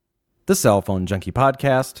The Cell Phone Junkie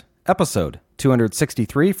Podcast, episode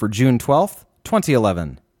 263 for June 12th,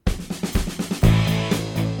 2011.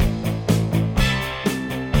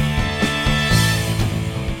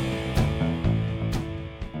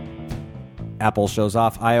 Apple shows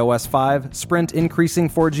off iOS 5, Sprint increasing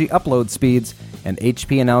 4G upload speeds, and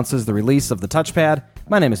HP announces the release of the Touchpad.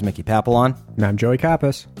 My name is Mickey Papillon. And I'm Joey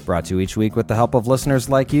Kappas. Brought to you each week with the help of listeners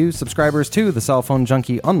like you, subscribers to The Cell Phone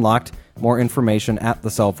Junkie Unlocked. More information at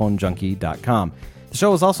thecellphonejunkie.com. The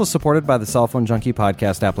show is also supported by the Cell Phone Junkie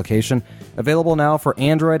podcast application, available now for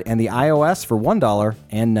Android and the iOS for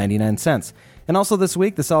 $1.99. And also this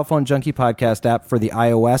week, the Cell Phone Junkie podcast app for the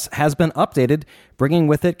iOS has been updated, bringing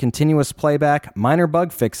with it continuous playback, minor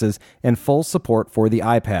bug fixes, and full support for the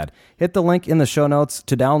iPad. Hit the link in the show notes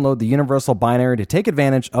to download the universal binary to take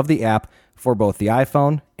advantage of the app for both the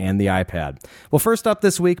iPhone and the iPad. Well, first up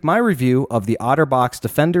this week, my review of the OtterBox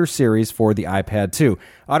Defender series for the iPad 2.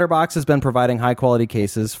 OtterBox has been providing high-quality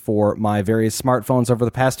cases for my various smartphones over the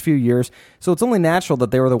past few years, so it's only natural that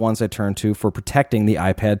they were the ones I turned to for protecting the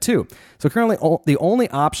iPad 2. So currently, the only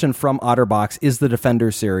option from OtterBox is the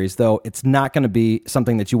Defender series, though it's not going to be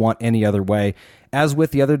something that you want any other way. As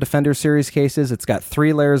with the other Defender series cases, it's got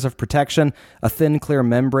 3 layers of protection. A thin, clear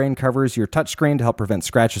membrane covers your touchscreen to help prevent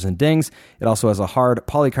scratches and dings. It also has a hard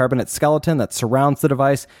polycarbonate skeleton that surrounds the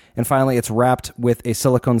device. And finally, it's wrapped with a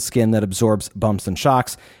silicone skin that absorbs bumps and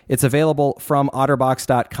shocks. It's available from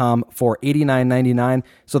OtterBox.com for $89.99.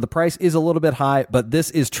 So the price is a little bit high, but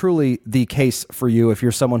this is truly the case for you if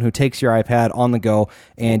you're someone who takes your iPad on the go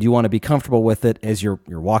and you want to be comfortable with it as you're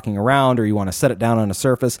walking around, or you want to set it down on a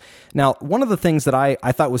surface. Now, one of the things that I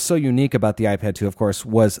thought was so unique about the iPad 2, of course,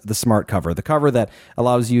 was the smart cover. The cover that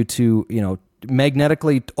allows you to,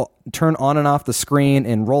 magnetically turn on and off the screen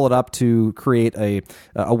and roll it up to create a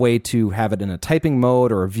way to have it in a typing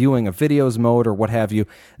mode or viewing a videos mode or what have you.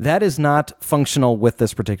 That is not functional with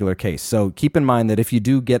this particular case. So keep in mind that if you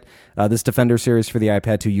do get this Defender series for the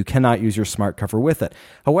iPad 2, you cannot use your smart cover with it.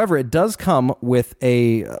 However, it does come with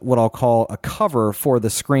what I'll call a cover for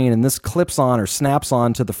the screen, and this clips on or snaps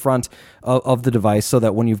on to the front of the device so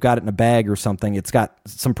that when you've got it in a bag or something, it's got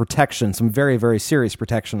some protection, some very, very serious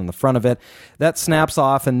protection on the front of it. That snaps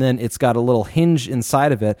off, and then it's got a little hinge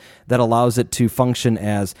inside of it that allows it to function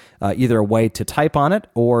as either a way to type on it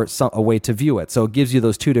or a way to view it. So it gives you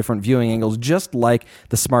those 2 different viewing angles, just like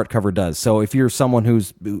the smart cover does. So if you're someone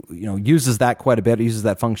who's uses that quite a bit, uses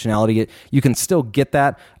that functionality, you can still get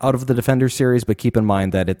that out of the Defender series, but keep in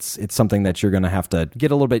mind that it's something that you're going to have to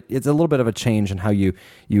get a little bit. It's a little bit of a change in how you're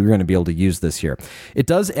going to be able to use this here. It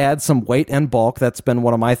does add some weight and bulk. That's been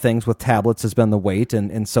one of my things with tablets, has been the weight,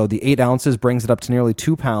 and so the 8 ounces brings it up to nearly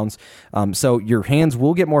 2 pounds. So your hands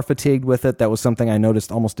will get more fatigued with it. That was something I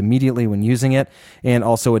noticed almost immediately when using it. And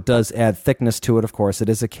also it does add thickness to it. Of course, it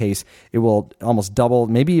is a case. It will almost double,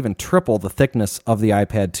 maybe even triple the thickness of the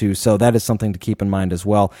iPad 2. So that is something to keep in mind as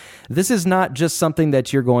well. This is not just something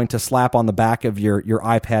that you're going to slap on the back of your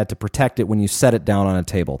iPad to protect it when you set it down on a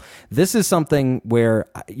table. This is something where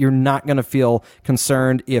you're not going to feel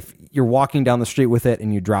concerned if you're walking down the street with it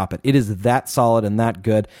and you drop it. It is that solid and that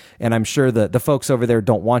good. And I'm sure the folks over there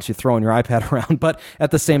don't want you throwing your iPad around, but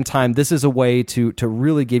at the same time, this is a way to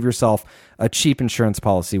really give yourself a cheap insurance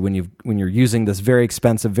policy when you're using this very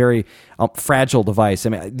expensive, very fragile device. I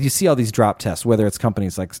mean, you see all these drop tests, whether it's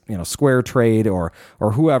companies like Square Trade or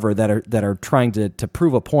whoever that are trying to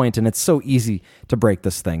prove a point, and it's so easy to break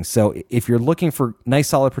this thing. So if you're looking for nice,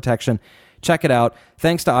 solid protection, check it out.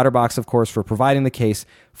 Thanks to OtterBox, of course, for providing the case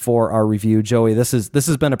for our review. Joey, this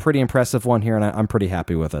has been a pretty impressive one here, and I'm pretty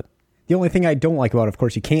happy with it. The only thing I don't like about it, of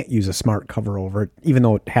course, you can't use a smart cover over it, even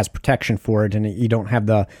though it has protection for it, and you don't have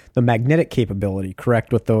the magnetic capability,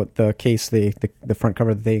 correct, with the case, the front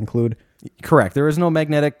cover that they include? Correct. There is no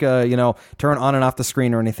magnetic, turn on and off the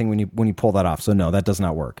screen or anything when you pull that off. So no, that does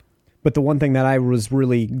not work. But the one thing that I was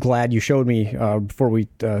really glad you showed me before we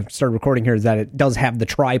started recording here is that it does have the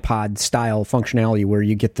tripod style functionality where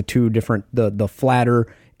you get the 2 different, the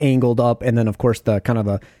flatter, angled up, and then of course the kind of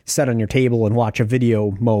a set on your table and watch a video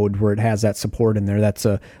mode where it has that support in there. That's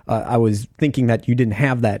I was thinking that you didn't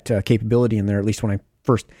have that capability in there, at least when I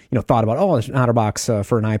first thought about it's an OtterBox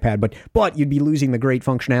for an iPad, but you'd be losing the great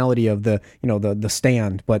functionality of the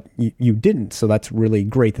stand, but you didn't. So that's really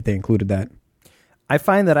great that they included that. I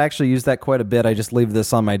find that I actually use that quite a bit. I just leave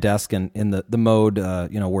this on my desk and in the mode,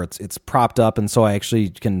 where it's propped up. And so I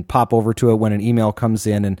actually can pop over to it when an email comes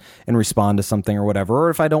in and respond to something or whatever. Or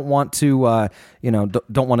if I don't want to,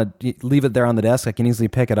 don't want to leave it there on the desk, I can easily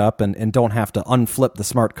pick it up and don't have to unflip the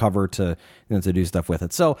smart cover to do stuff with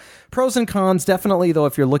it. So pros and cons, definitely, though,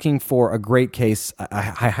 if you're looking for a great case,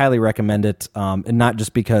 I highly recommend it. And not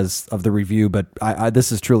just because of the review, but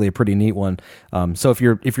this is truly a pretty neat one. So if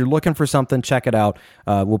you're looking for something, check it out.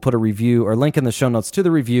 We'll put a review or link in the show notes to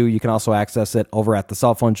the review. You can also access it over at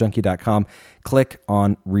thecellphonejunkie.com. Click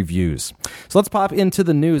on reviews. So let's pop into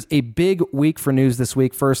the news. A big week for news this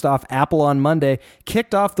week. First off, Apple on Monday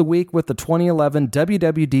kicked off the week with the 2011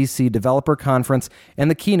 WWDC Developer Conference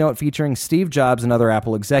and the keynote featuring Steve Jobs and other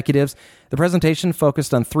Apple executives. The presentation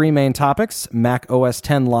focused on three main topics: Mac OS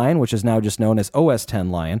X Lion, which is now just known as OS X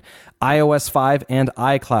Lion, iOS 5, and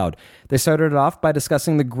iCloud. They started it off by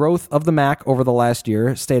discussing the growth of the Mac over the last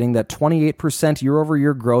year, stating that 28%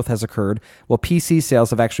 year-over-year growth has occurred, while PC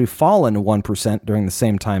sales have actually fallen 1% during the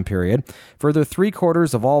same time period. Further,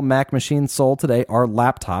 3/4 of all Mac machines sold today are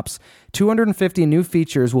laptops. 250 new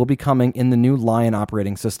features will be coming in the new Lion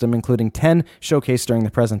operating system, including 10 showcased during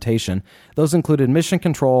the presentation. Those included Mission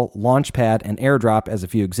Control, Launchpad, and AirDrop as a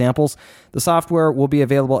few examples. The software will be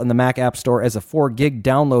available in the Mac App Store as a 4 gig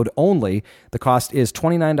download only. The cost is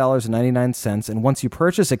 $29.99, and once you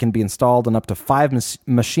purchase, it can be installed on up to 5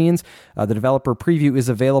 machines. The developer preview is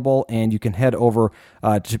available, and you can head over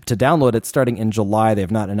to download it starting in July. They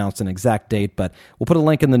have not announced an exact date, but we'll put a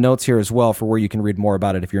link in the notes here as well for where you can read more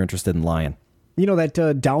about it if you're interested in Lion. That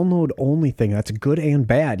download only thing, that's good and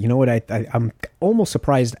bad. You know what? I'm almost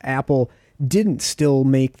surprised Apple didn't still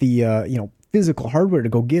make the physical hardware to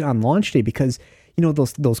go get on launch day, because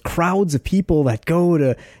those crowds of people that go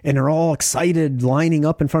to and are all excited lining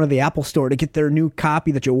up in front of the Apple Store to get their new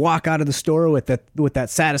copy, that you walk out of the store with that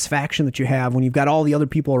satisfaction that you have when you've got all the other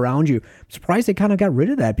people around you. I'm surprised they kind of got rid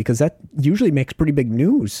of that, because that usually makes pretty big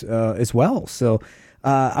news as well. So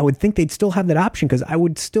I would think they'd still have that option, because I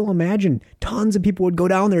would still imagine tons of people would go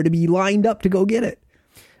down there to be lined up to go get it.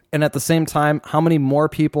 And at the same time, how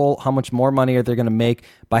much more money are they going to make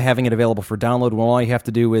by having it available for download when all you have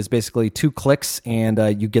to do is basically 2 clicks and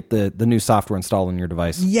you get the new software installed on your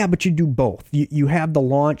device? Yeah, but you do both. You have the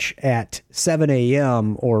launch at 7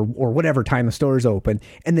 a.m. or whatever time the store is open,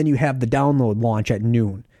 and then you have the download launch at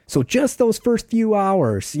noon. So just those first few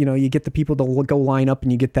hours, you get the people to go line up,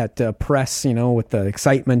 and you get that press, with the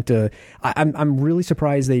excitement. I'm really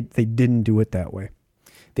surprised they didn't do it that way.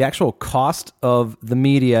 The actual cost of the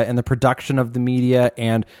media and the production of the media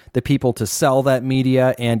and the people to sell that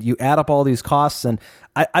media, and you add up all these costs, and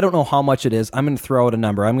I don't know how much it is. I'm going to throw out a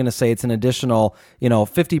number. I'm going to say it's an additional,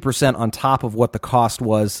 50% on top of what the cost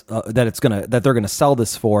was that they're going to sell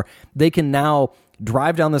this for. They can now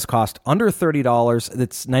drive down this cost under $30.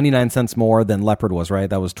 It's 99 cents more than Leopard was, right?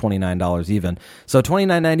 That was $29 even. So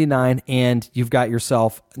 $29.99, and you've got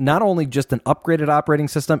yourself not only just an upgraded operating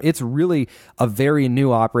system, it's really a very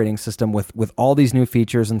new operating system with all these new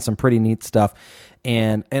features and some pretty neat stuff.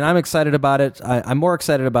 And I'm excited about it. I'm more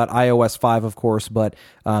excited about iOS 5, of course, but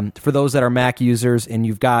for those that are Mac users and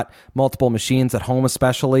you've got multiple machines at home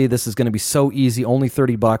especially, this is going to be so easy, only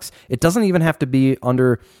 $30. It doesn't even have to be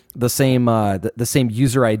under the same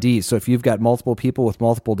user ID. So if you've got multiple people with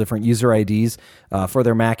multiple different user IDs for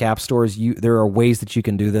their Mac app stores, there are ways that you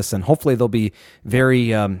can do this, and hopefully they'll be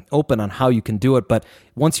very open on how you can do it. But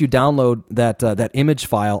once you download that image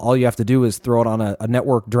file, all you have to do is throw it on a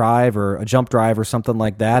network drive or a jump drive or something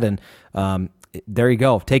like that, and there you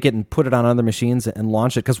go. Take it and put it on other machines and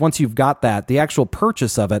launch it. Because once you've got that, the actual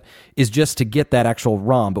purchase of it is just to get that actual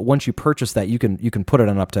ROM. But once you purchase that, you can put it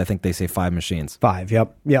on up to, I think they say 5 machines. 5,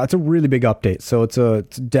 yep. Yeah, it's a really big update. So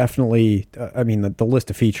it's definitely, the list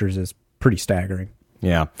of features is pretty staggering.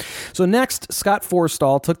 Yeah. So next, Scott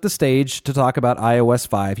Forstall took the stage to talk about iOS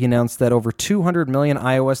 5. He announced that over 200 million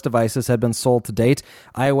iOS devices had been sold to date.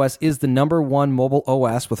 iOS is the number one mobile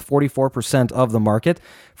OS with 44% of the market.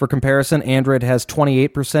 For comparison, Android has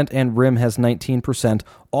 28% and RIM has 19%.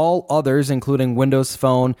 All others, including Windows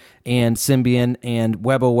Phone and Symbian and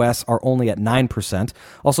WebOS, are only at 9%.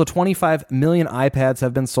 Also, 25 million iPads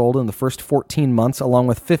have been sold in the first 14 months, along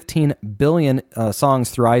with 15 billion songs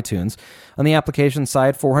through iTunes. On the application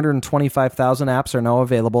side, 425,000 apps are now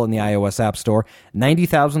available in the iOS App Store,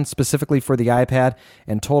 90,000 specifically for the iPad,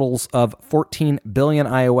 and totals of 14 billion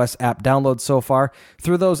iOS app downloads so far.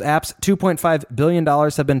 Through those apps, $2.5 billion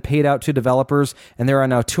have been paid out to developers, and there are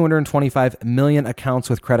now 225 million accounts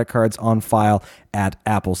with with credit cards on file at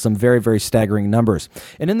Apple. Some very, very staggering numbers.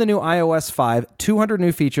 And in the new iOS 5, 200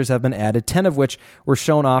 new features have been added, 10 of which were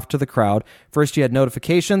shown off to the crowd. First, you had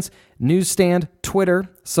notifications, Newsstand, Twitter,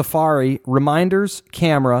 Safari, reminders,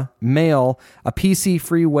 camera, mail, a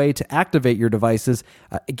PC-free way to activate your devices,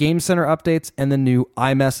 Game Center updates, and the new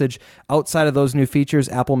iMessage. Outside of those new features,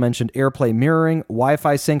 Apple mentioned AirPlay mirroring,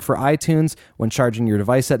 Wi-Fi sync for iTunes when charging your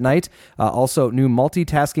device at night. Also, new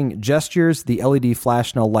multitasking gestures. The LED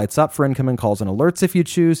flash now lights up for incoming calls and alerts if you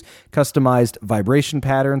choose. Customized vibration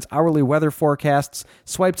patterns, hourly weather forecasts,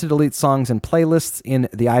 swipe to delete songs and playlists in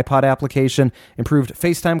the iPod application, improved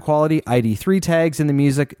FaceTime quality, ID3 tags in the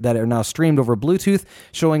music that are now streamed over Bluetooth,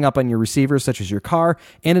 showing up on your receivers such as your car,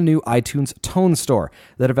 and a new iTunes Tone Store.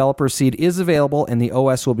 The developer seed is available, and the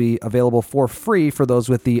OS will be available for free for those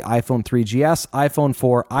with the iPhone 3GS, iPhone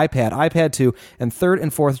 4, iPad, iPad 2, and third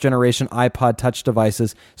and fourth generation iPod Touch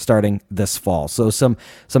devices starting this fall. So some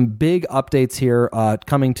big updates here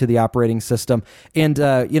coming to the operating system. And,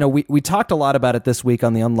 we talked a lot about it this week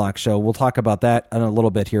on the Unlock Show. We'll talk about that in a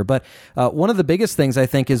little bit here. But one of the biggest things, I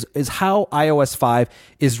think, is how iOS 5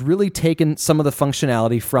 is really taken some of the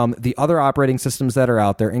functionality from the other operating systems that are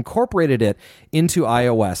out there, incorporated it into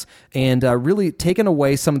iOS, and really taken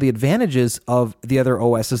away some of the advantages of the other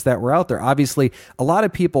OSs that were out there. Obviously, a lot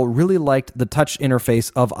of people really liked the touch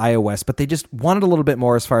interface of iOS, but they just wanted a little bit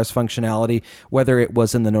more as far as functionality, whether it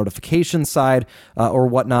was in the notification side or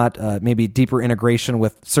whatnot, maybe deeper integration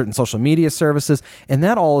with certain social media services, and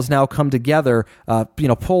that all has now come together,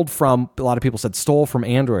 pulled from, a lot of people said stole from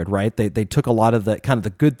Android, right? They took a lot of the kind of the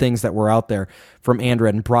good things that were out there from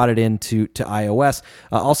Android and brought it into iOS.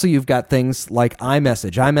 Also, you've got things like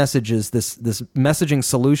iMessage. iMessage is this messaging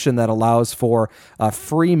solution that allows for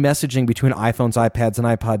free messaging between iPhones, iPads, and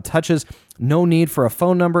iPod Touches. No need for a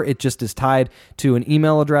phone number. It just is tied to an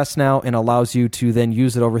email address now and allows you to then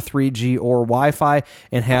use it over 3G or Wi-Fi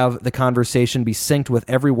and have the conversation be synced with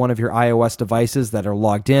every one of your iOS devices that are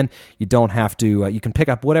logged in. You don't have to, you can pick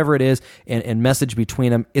up whatever it is and message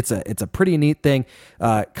between them. It's a pretty neat thing.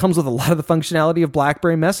 Comes with a lot of the functionality of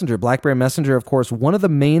BlackBerry Messenger. BlackBerry Messenger, of course, one of the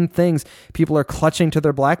main things people are clutching to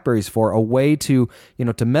their BlackBerries for, a way to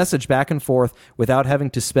message back and forth without having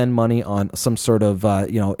to spend money on some sort of,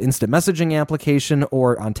 instant messaging application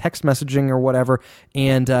or on text messaging or whatever,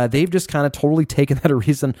 and they've just kind of totally taken that a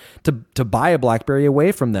reason to buy a BlackBerry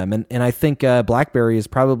away from them, and I think BlackBerry is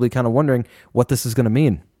probably kind of wondering what this is going to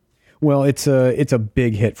mean. Well, it's a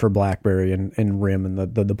big hit for BlackBerry and RIM and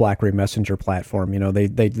the BlackBerry Messenger platform.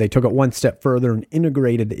 They took it one step further and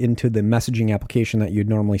integrated into the messaging application that you'd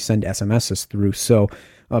normally send SMSs through. So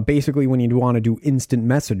basically, when you want to do instant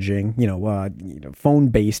messaging,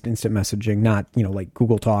 phone-based instant messaging, not like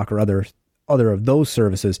Google Talk or other of those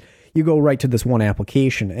services, you go right to this one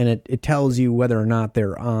application, and it tells you whether or not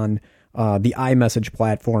they're on the iMessage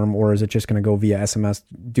platform, or is it just going to go via SMS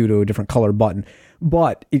due to a different color button.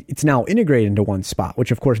 But it's now integrated into one spot,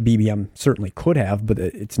 which of course BBM certainly could have, but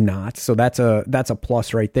it's not. So that's a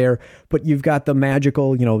plus right there. But you've got the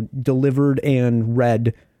magical, delivered and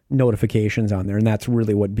read notifications on there, and that's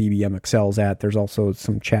really what BBM excels at. There's also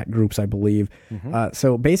some chat groups, I believe. Mm-hmm.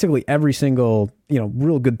 So basically every single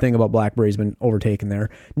real good thing about BlackBerry's been overtaken there.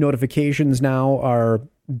 Notifications now are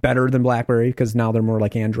better than BlackBerry because now they're more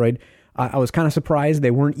like Android. I was kind of surprised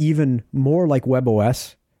they weren't even more like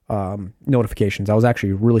WebOS notifications. I was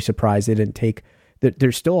actually really surprised they didn't take that.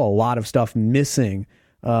 There's still a lot of stuff missing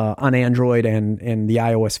on Android and the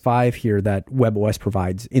iOS 5 here that WebOS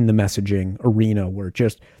provides in the messaging arena, where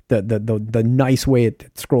just the nice way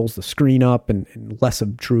it scrolls the screen up and less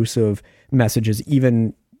obtrusive messages,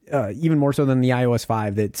 even more so than the iOS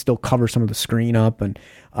 5 that still covers some of the screen up. And,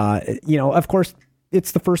 of course,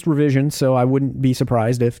 it's the first revision, so I wouldn't be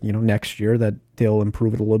surprised if, next year that they'll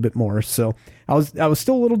improve it a little bit more. So I was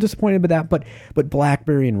still a little disappointed by that, but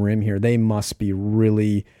BlackBerry and RIM here, they must be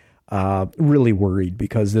really worried,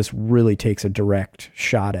 because this really takes a direct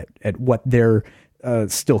shot at what they're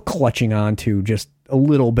still clutching on to, just a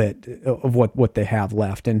little bit of what they have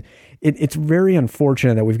left. And it's very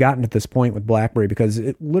unfortunate that we've gotten to this point with BlackBerry, because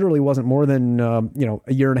it literally wasn't more than a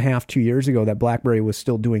year and a half, 2 years ago that BlackBerry was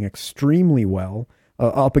still doing extremely well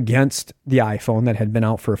up against the iPhone that had been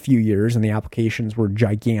out for a few years, and the applications were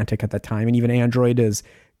gigantic at that time. And even Android is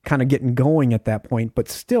kind of getting going at that point, but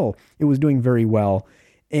still it was doing very well.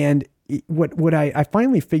 And what I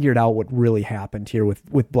finally figured out what really happened here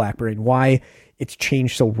with BlackBerry and why it's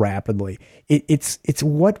changed so rapidly. It's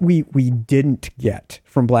what we didn't get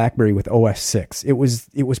from BlackBerry with OS 6. It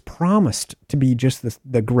was promised to be just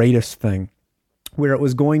the greatest thing, where it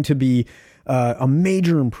was going to be a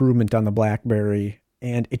major improvement on the BlackBerry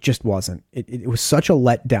and it just wasn't. It was such a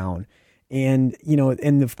letdown. And,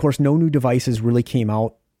 and of course, no new devices really came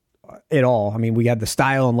out at all. I mean, we had the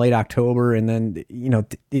Style in late October, and then,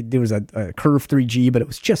 there was a Curve 3G, but it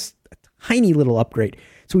was just a tiny little upgrade.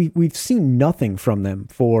 So we've seen nothing from them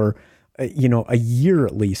for, a year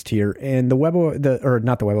at least here. And the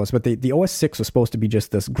not the WebOS, but the OS 6 was supposed to be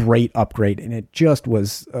just this great upgrade, and it just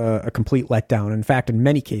was a complete letdown. In fact, in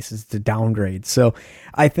many cases, it's a downgrade. So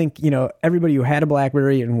I think, everybody who had a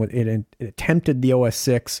BlackBerry and it attempted the OS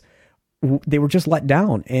 6, they were just let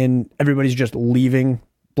down, and everybody's just leaving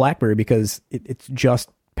BlackBerry because it's just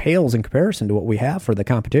pales in comparison to what we have for the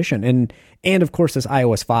competition. And of course, this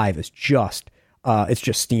iOS 5 is just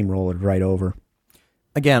steamrolled right over.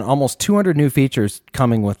 Again, almost 200 new features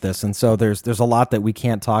coming with this, and so there's a lot that we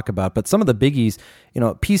can't talk about. But some of the biggies,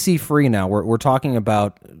 PC free now. We're talking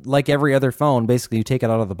about, like every other phone, basically you take it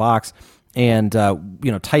out of the box and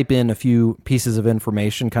type in a few pieces of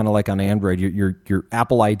information, kind of like on Android, your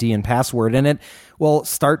Apple ID and password, and it will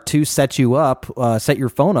start to set you up, set your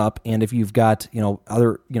phone up. And if you've got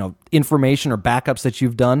other information or backups that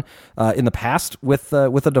you've done in the past with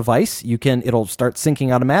a device, it'll start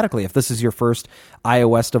syncing automatically. If this is your first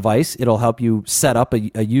iOS device, it'll help you set up a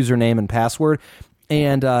username and password,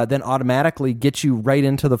 and then automatically get you right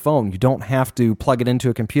into the phone. You don't have to plug it into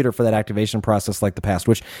a computer for that activation process like the past,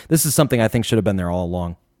 which this is something I think should have been there all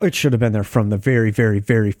along. It should have been there from the very, very,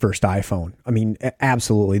 very first iPhone. I mean,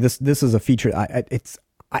 absolutely. This is a feature. It's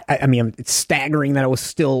staggering that it was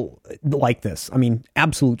still like this. I mean,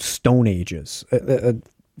 absolute stone ages.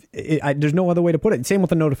 There's no other way to put it. Same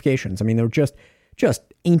with the notifications. I mean, they're just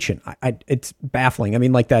ancient. It's baffling. I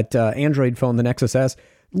mean, like that Android phone, the Nexus S,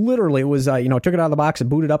 literally it was, took it out of the box and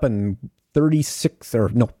booted up in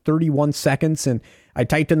 31 seconds. And I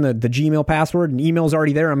typed in the Gmail password and email's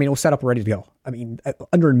already there. I mean, it was set up ready to go. I mean,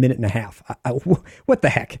 under a minute and a half. What the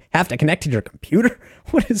heck? Have to connect to your computer?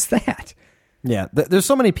 What is that? Yeah. There's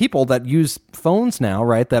so many people that use phones now,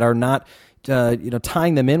 right, that are not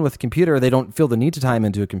tying them in with a computer. They don't feel the need to tie them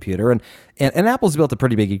into a computer. And Apple's built a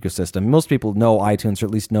pretty big ecosystem. Most people know iTunes, or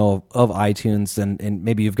at least know of iTunes, and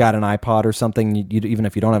maybe you've got an iPod or something, even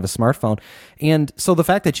if you don't have a smartphone. And so the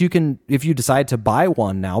fact that you can, if you decide to buy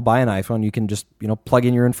an iPhone, you can just, plug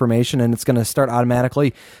in your information and it's going to start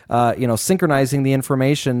automatically, synchronizing the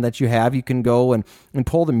information that you have. You can go and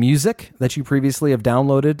pull the music that you previously have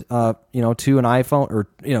downloaded, to an iPhone or,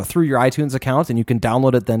 through your iTunes account, and you can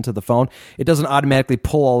download it then to the phone. It doesn't automatically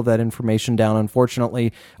pull all of that information down,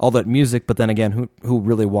 unfortunately, all that music. But then again, who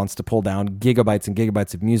really wants to pull down gigabytes and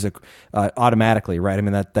gigabytes of music automatically, right? I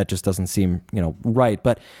mean, that just doesn't seem, right.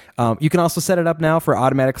 But you can also set it up now for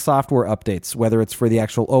automatic software updates, whether it's for the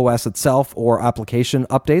actual OS itself or application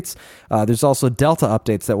updates. There's also Delta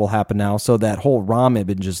updates that will happen now, so that whole ROM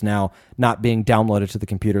image is now not being downloaded to the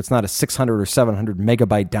computer. It's not a 600 or 700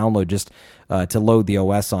 megabyte download just to load the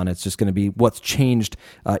OS on. It's just going to be what's changed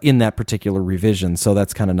in that particular revision. So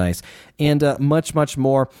that's kind of nice, and much, much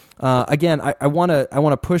more. Again, I want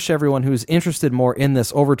to push everyone who's interested more in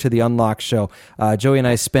this over to the Unlock Show. Joey and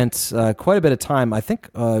I spent quite a bit of time, I think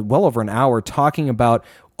well over an hour, talking about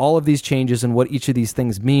all of these changes and what each of these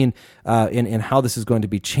things mean and how this is going to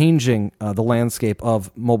be changing the landscape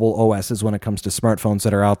of mobile OSs when it comes to smartphones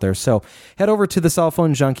that are out there. So head over to the Cell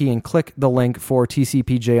Phone Junkie and click the link for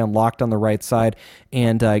TCPJ Unlocked on the right side,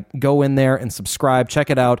 and go in there and subscribe. Check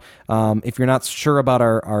it out. If you're not sure about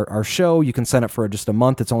our show, you can sign up for just a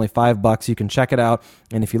month. It's only $5. You can check it out,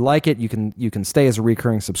 and if you like it, you can stay as a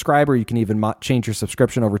recurring subscriber. You can even change your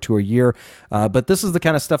subscription over to a year. But this is the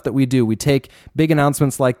kind of stuff that we do. We take big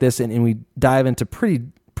announcements like this and we dive into pretty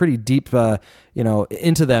deep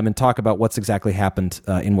into them and talk about what's exactly happened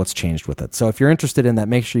and what's changed with it. So if you're interested in that,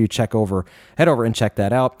 make sure you head over and check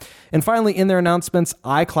that out. And finally, in their announcements,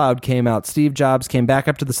 iCloud came out. Steve Jobs came back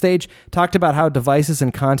up to the stage, talked about how devices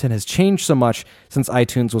and content has changed so much since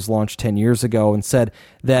iTunes was launched 10 years ago, and said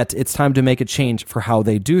that it's time to make a change for how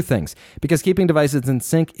they do things, because keeping devices in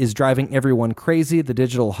sync is driving everyone crazy. The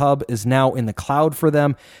digital hub is now in the cloud for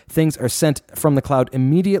them. Things are sent from the cloud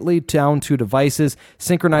immediately down to devices.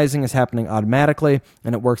 Synchronizing is happening automatically,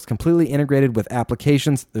 and it works completely integrated with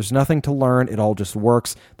applications. There's nothing to learn. It all just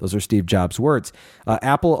works. Those are Steve Jobs' words.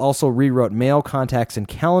 Apple also rewrote Mail, Contacts, and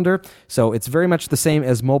Calendar, so it's very much the same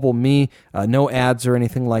as Mobile Me. No ads or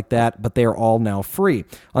anything like that, but they are all now free.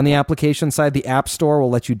 On the application side, the App Store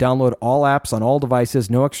will let you download all apps on all devices,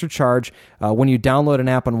 no extra charge. When you download an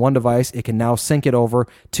app on one device, it can now sync it over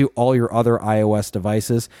to all your other iOS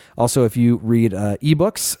devices. Also, if you read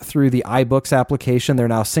ebooks through the iBooks application, they're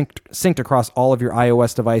now synced across all of your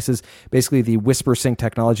iOS devices. Basically, the Whisper Sync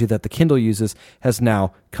technology that the Kindle uses has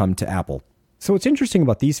now come to Apple. So what's interesting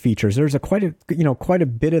about these features, there's quite a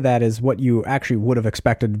bit of that is what you actually would have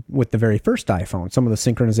expected with the very first iPhone. Some of the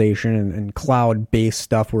synchronization and cloud-based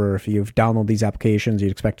stuff, where if you've downloaded these applications,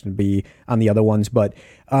 you'd expect it to be on the other ones. But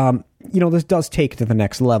this does take it to the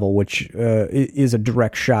next level, which is a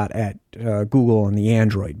direct shot at Google and the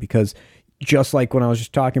Android, because just like when I was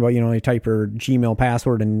just talking about, you type your Gmail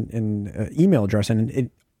password and email address,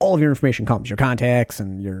 and all of your information comes, your contacts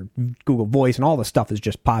and your Google Voice and all the stuff is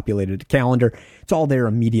just populated. Calendar, it's all there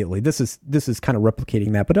immediately. This is kind of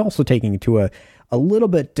replicating that, but also taking it to a little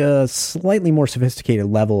bit slightly more sophisticated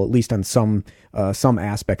level, at least on some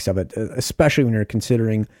aspects of it, especially when you're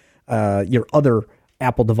considering your other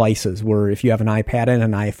Apple devices, where if you have an iPad and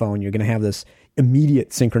an iPhone, you're going to have this immediate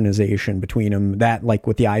synchronization between them. That, like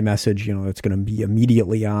with the iMessage, it's going to be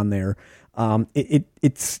immediately on there.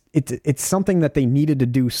 It's something that they needed to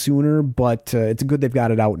do sooner, but it's good they've got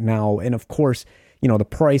it out now. And of course, the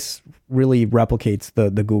price really replicates the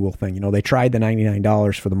Google thing. They tried the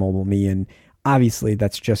 $99 for the Mobile Me, and obviously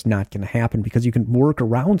that's just not going to happen, because you can work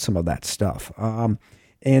around some of that stuff.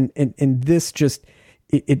 And this just,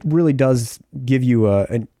 it really does give you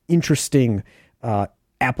an interesting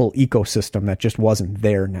Apple ecosystem that just wasn't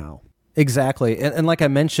there now. Exactly. And like I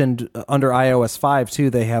mentioned, under iOS 5, too,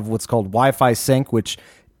 they have what's called Wi-Fi Sync, which,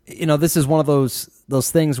 this is one of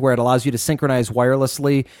those things where it allows you to synchronize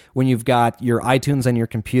wirelessly when you've got your iTunes and your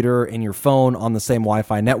computer and your phone on the same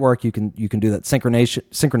Wi-Fi network. You can do that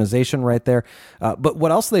synchronization right there. But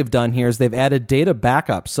what else they've done here is they've added data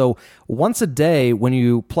backup. So once a day, when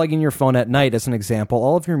you plug in your phone at night, as an example,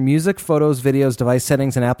 all of your music, photos, videos, device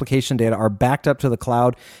settings, and application data are backed up to the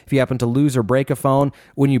cloud. If you happen to lose or break a phone,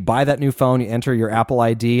 when you buy that new phone, you enter your Apple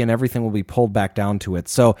ID and everything will be pulled back down to it.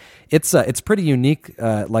 So it's pretty unique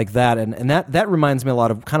like that. And that reminds me a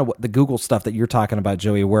lot of kind of what the Google stuff that you're talking about,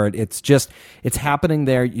 Joey, where it's happening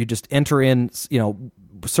there. You just enter in,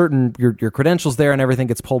 certain your credentials there, and everything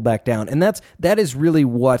gets pulled back down. And that is really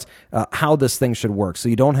what how this thing should work. So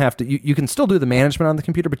you don't have to. You can still do the management on the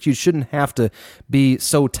computer, but you shouldn't have to be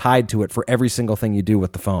so tied to it for every single thing you do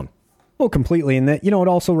with the phone. Well, completely. And that, it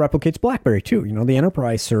also replicates BlackBerry too. The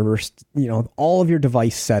enterprise servers, all of your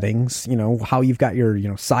device settings, how you've got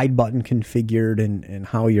your, side button configured, and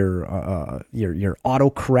how your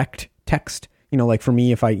autocorrect text, like for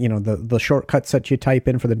me, if I, the shortcuts that you type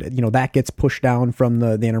in for the, that gets pushed down from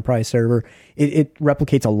the enterprise server. It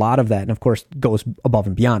replicates a lot of that. And of course goes above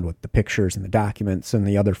and beyond with the pictures and the documents and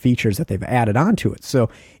the other features that they've added onto it. So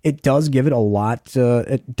it does give it a lot.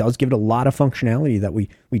 It does give it a lot of functionality that we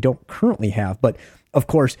don't currently have, but of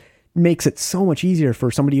course makes it so much easier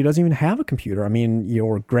for somebody who doesn't even have a computer. I mean,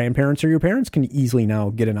 your grandparents or your parents can easily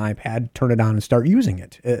now get an iPad, turn it on, and start using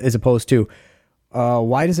it, as opposed to,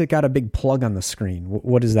 why does it got a big plug on the screen?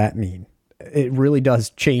 What does that mean? It really does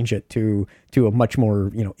change it to a much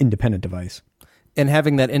more, independent device. And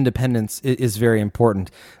having that independence is very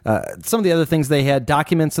important. Some of the other things they had: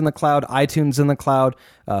 documents in the cloud, iTunes in the cloud,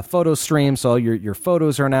 photo stream. So your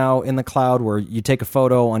photos are now in the cloud, where you take a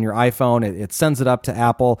photo on your iPhone, it sends it up to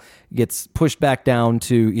Apple, gets pushed back down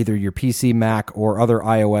to either your PC, Mac, or other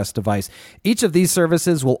iOS device. Each of these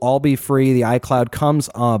services will all be free. The iCloud comes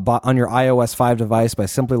on your iOS 5 device by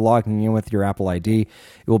simply logging in with your Apple ID.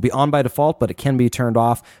 It will be on by default, but it can be turned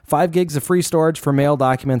off. 5 gigs of free storage for mail,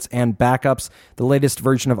 documents, and backups. The latest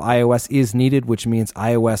version of iOS is needed, which means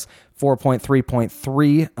iOS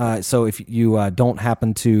 4.3.3. So if you don't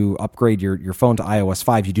happen to upgrade your phone to iOS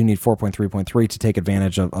 5, you do need 4.3.3 to take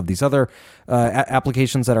advantage of these other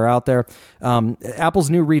applications that are out there. Apple's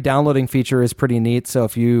new re-downloading feature is pretty neat. So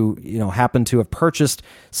if you happen to have purchased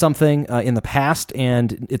something in the past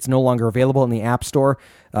and it's no longer available in the App Store,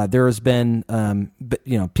 there has been,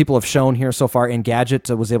 people have shown here so far.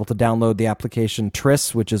 Engadget was able to download the application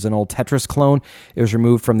Tris, which is an old Tetris clone. It was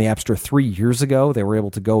removed from the App Store 3 years ago. They were able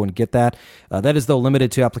to go and get that. That is, though,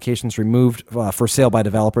 limited to applications removed for sale by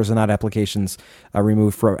developers, and not applications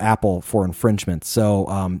removed for Apple for infringement.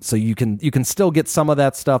 So you can still get some of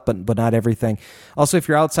that stuff, but not everything. Also, if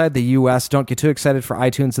you're outside the U.S., don't get too excited for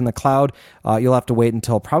iTunes in the cloud. You'll have to wait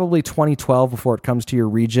until probably 2012 before it comes to your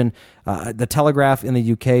region. The Telegraph in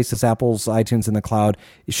the UK says Apple's iTunes in the cloud,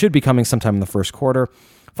 it should be coming sometime in the first quarter.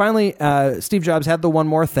 Finally, Steve Jobs had the one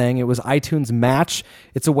more thing. It was iTunes Match.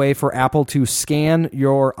 It's a way for Apple to scan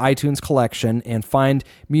your iTunes collection and find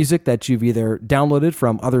music that you've either downloaded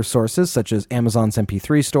from other sources, such as Amazon's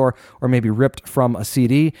MP3 store, or maybe ripped from a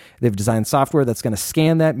CD. They've designed software that's going to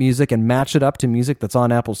scan that music and match it up to music that's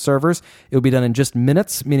on Apple's servers. It will be done in just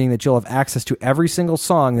minutes, meaning that you'll have access to every single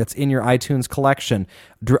song that's in your iTunes collection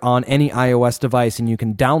on any iOS device, and you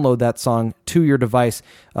can download that song to your device.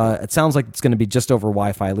 It sounds like it's going to be just over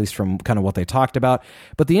Wi-Fi. Wi-Fi, at least from kind of what they talked about.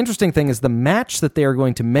 But the interesting thing is the match that they are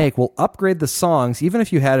going to make will upgrade the songs, even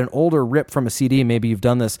if you had an older rip from a CD. Maybe you've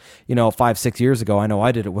done this, 5-6 years ago. I know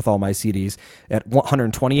I did it with all my CDs at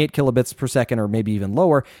 128 kilobits per second, or maybe even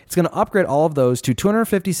lower. It's going to upgrade all of those to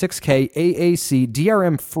 256K AAC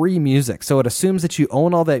DRM-free music. So it assumes that you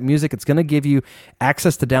own all that music. It's going to give you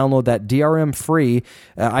access to download that DRM-free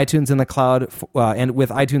iTunes in the cloud, and with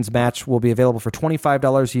iTunes Match will be available for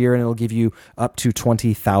 $25 a year, and it'll give you up to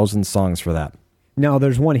 20,000 songs for that. Now,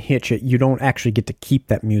 there's one hitch. You don't actually get to keep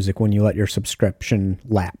that music when you let your subscription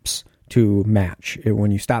lapse to Match.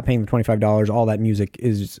 When you stop paying the $25, all that music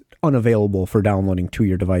is unavailable for downloading to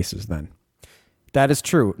your devices then. That is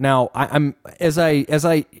true. Now, I'm as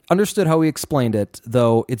I understood how he explained it,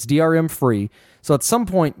 though, it's DRM free. So at some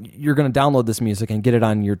point, you're going to download this music and get it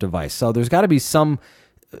on your device. So there's got to be some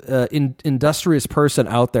industrious person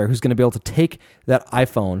out there who's going to be able to take that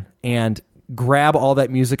iPhone and grab all that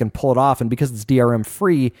music and pull it off. And because it's DRM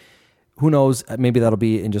free, who knows, maybe that'll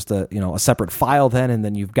be in just a separate file then, and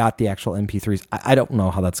then you've got the actual MP3s. I don't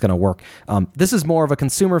know how that's going to work. This is more of a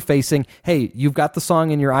consumer-facing, hey, you've got the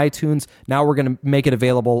song in your iTunes, now we're going to make it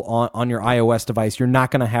available on your iOS device. You're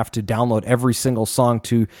not going to have to download every single song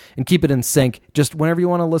and keep it in sync. Just whenever you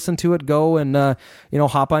want to listen to it, go and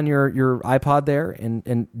hop on your iPod there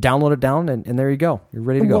and download it down, and there you go. You're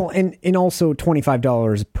ready to go. Well, and also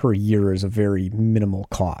 $25 per year is a very minimal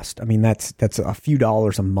cost. I mean, that's a few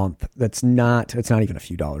dollars a month. It's not even a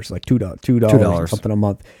few dollars, like $2 or something a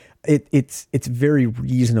month. It's very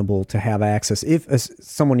reasonable to have access. If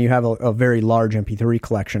someone you have a very large MP3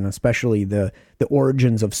 collection, especially the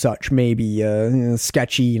origins of such, maybe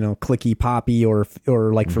sketchy, clicky poppy, or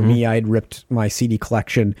like for me, I had ripped my CD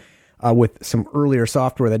collection with some earlier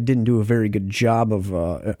software that didn't do a very good job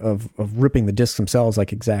of ripping the discs themselves,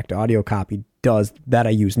 like Exact Audio Copy does, that I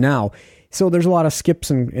use now. So there's a lot of skips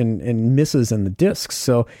and misses in the discs.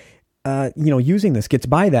 So using this gets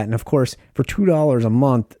by that. And of course, for $2 a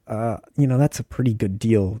month, that's a pretty good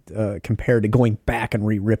deal compared to going back and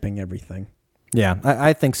re-ripping everything. Yeah,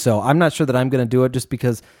 I think so. I'm not sure that I'm going to do it just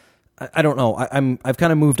because I don't know. I've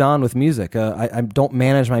kind of moved on with music. I don't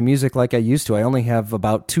manage my music like I used to. I only have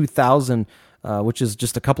about 2,000, which is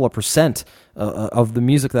just a couple of percent of the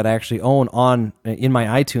music that I actually own in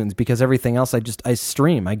my iTunes, because everything else I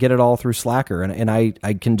stream. I get it all through Slacker, and I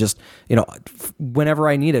can just whenever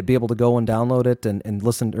I need it, be able to go and download it and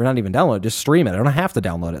listen, or not even download it, just stream it. I don't have to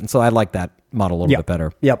download it, and so I like that model a little bit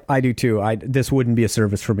better. Yep, I do too. This wouldn't be a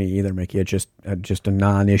service for me either, Mickey. It's just a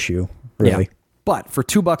non-issue, really. Yeah. But for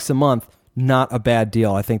 $2 a month, not a bad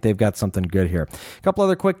deal. I think they've got something good here. A couple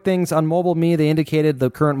other quick things on MobileMe. They indicated the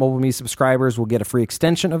current MobileMe subscribers will get a free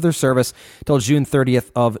extension of their service till June 30th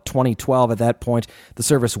of 2012. At that point, the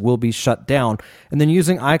service will be shut down. And then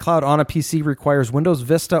using iCloud on a PC requires Windows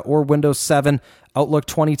Vista or Windows 7. Outlook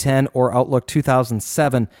 2010 or Outlook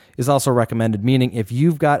 2007 is also recommended, meaning if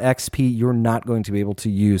you've got XP, you're not going to be able to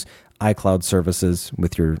use iCloud services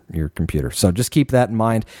with your computer. So just keep that in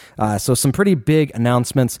mind. So some pretty big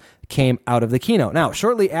announcements came out of the keynote. Now,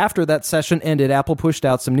 shortly after that session ended, Apple pushed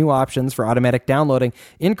out some new options for automatic downloading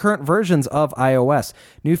in current versions of iOS.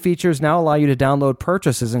 New features now allow you to download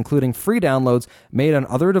purchases, including free downloads made on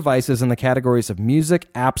other devices in the categories of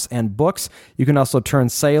music, apps, and books. You can also turn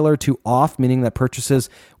cellular to off, meaning that purchases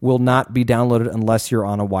will not be downloaded unless you're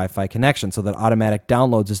on a Wi-Fi connection. So that automatic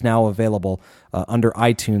downloads is now available under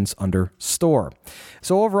iTunes under Store.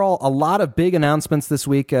 So overall, a lot of big announcements this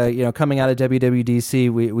week. Coming out of WWDC,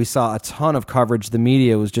 we saw a ton of coverage. The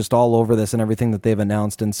media was just all over this and everything that they've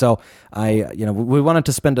announced. And so we wanted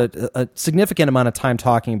to spend a significant amount of time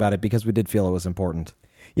talking about it because we did feel it was important.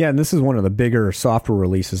 Yeah, and this is one of the bigger software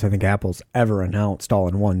releases I think Apple's ever announced all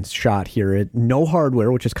in one shot here. No hardware,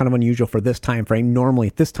 which is kind of unusual for this time frame. Normally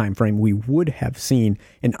at this time frame, we would have seen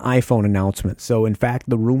an iPhone announcement. So in fact,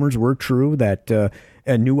 the rumors were true that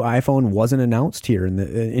a new iPhone wasn't announced here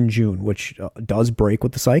in June, which does break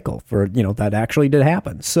with the cycle for, that actually did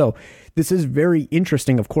happen. So this is very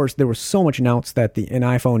interesting. Of course, there was so much announced that an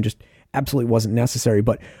iPhone just absolutely wasn't necessary.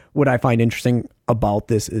 But what I find interesting about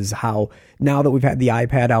this is how now that we've had the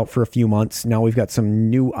iPad out for a few months, now we've got some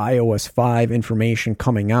new iOS 5 information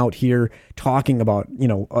coming out here talking about,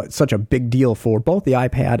 such a big deal for both the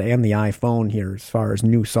iPad and the iPhone here as far as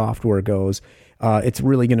new software goes. It's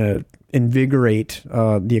really going to invigorate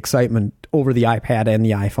the excitement over the iPad and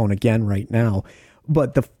the iPhone again right now.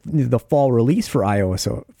 But the fall release for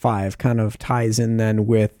iOS 5 kind of ties in then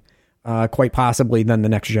with quite possibly then the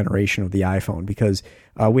next generation of the iPhone, because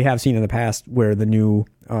we have seen in the past where the new,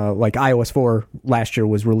 like iOS 4 last year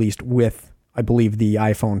was released with, I believe, the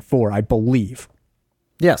iPhone 4, I believe.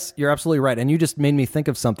 Yes, you're absolutely right. And you just made me think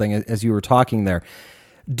of something as you were talking there.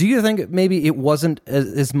 Do you think maybe it wasn't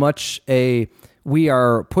as much we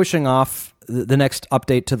are pushing off the next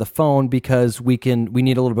update to the phone because we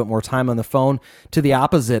need a little bit more time on the phone, to the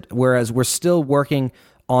opposite, whereas we're still working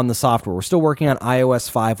on the software. We're still working on iOS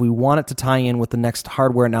 5. We want it to tie in with the next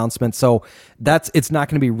hardware announcement. So it's not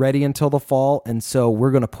going to be ready until the fall. And so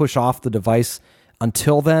we're going to push off the device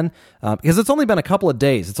until then, because it's only been a couple of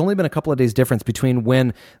days. It's only been a couple of days difference between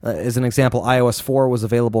when, as an example, iOS 4 was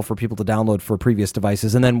available for people to download for previous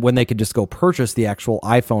devices, and then when they could just go purchase the actual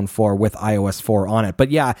iPhone 4 with iOS 4 on it.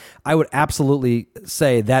 But yeah, I would absolutely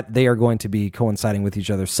say that they are going to be coinciding with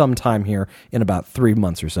each other sometime here in about 3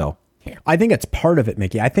 months or so. I think it's part of it,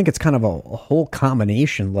 Mickey. I think it's kind of a whole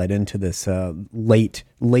combination led into this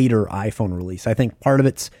later iPhone release. I think part of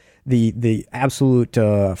it's the absolute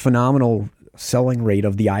phenomenal selling rate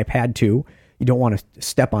of the iPad 2. You don't want to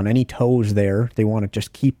step on any toes there. They want to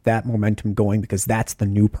just keep that momentum going because that's the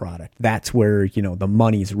new product. That's where, the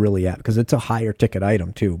money's really at, because it's a higher ticket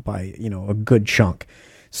item too by, a good chunk.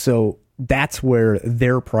 So that's where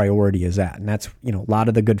their priority is at. And that's, a lot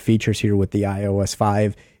of the good features here with the iOS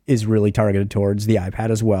 5 is really targeted towards the iPad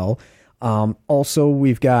as well. Also,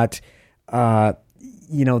 we've got, the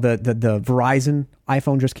Verizon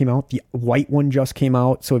iPhone just came out. The white one just came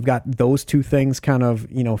out. So we've got those two things kind of,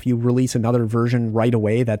 if you release another version right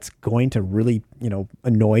away, that's going to really,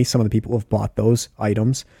 annoy some of the people who have bought those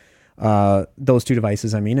items, those two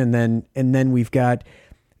devices, I mean. And then we've got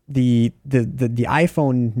the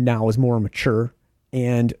iPhone now is more mature,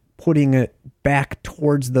 and putting it back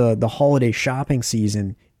towards the holiday shopping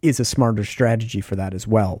season is a smarter strategy for that as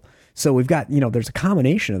well. So we've got, there's a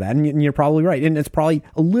combination of that, and you're probably right. And it's probably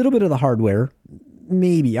a little bit of the hardware.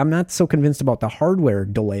 Maybe. I'm not so convinced about the hardware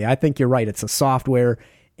delay. I think you're right. It's the software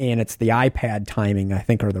and it's the iPad timing, I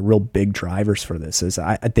think, are the real big drivers for this.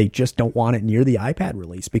 They just don't want it near the iPad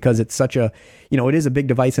release because it's such a, it is a big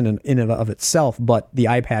device in and of itself, but the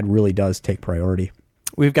iPad really does take priority.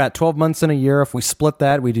 We've got 12 months in a year. If we split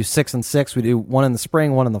that, we do 6 and 6. We do one in the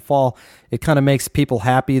spring, one in the fall. It kind of makes people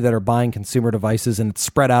happy that are buying consumer devices, and it's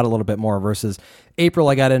spread out a little bit more versus April,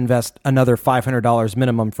 I got to invest another $500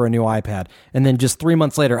 minimum for a new iPad. And then just 3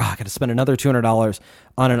 months later, I got to spend another $200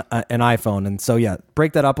 on an iPhone. And so, yeah,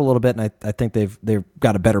 break that up a little bit. And I think they've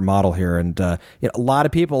got a better model here. And a lot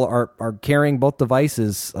of people are carrying both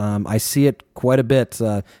devices. I see it quite a bit.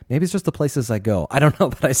 Maybe it's just the places I go. I don't know,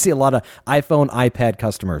 but I see a lot of iPhone, iPad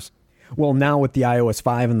customers. Well, now with the iOS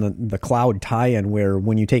 5 and the cloud tie-in, where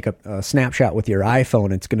when you take a snapshot with your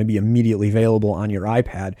iPhone, it's going to be immediately available on your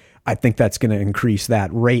iPad, I think that's going to increase that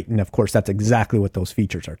rate. And of course, that's exactly what those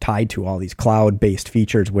features are tied to, all these cloud-based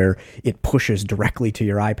features where it pushes directly to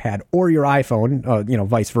your iPad or your iPhone,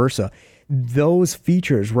 vice versa. Those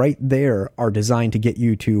features right there are designed to get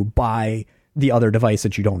you to buy the other device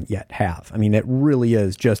that you don't yet have. I mean, it really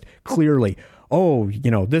is just clearly,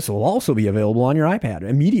 this will also be available on your iPad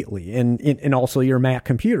immediately and also your Mac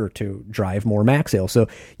computer to drive more Mac sales. So,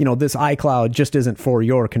 this iCloud just isn't for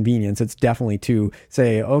your convenience. It's definitely to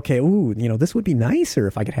say, okay, this would be nicer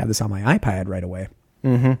if I could have this on my iPad right away.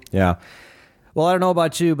 Mm-hmm. Yeah. Well, I don't know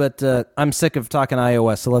about you, but I'm sick of talking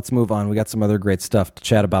iOS, so let's move on. We got some other great stuff to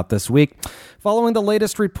chat about this week. Following the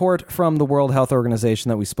latest report from the World Health Organization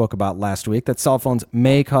that we spoke about last week, that cell phones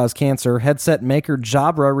may cause cancer, headset maker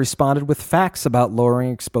Jabra responded with facts about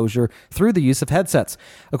lowering exposure through the use of headsets.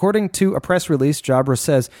 According to a press release, Jabra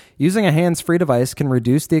says using a hands-free device can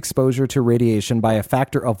reduce the exposure to radiation by a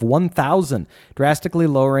factor of 1,000, drastically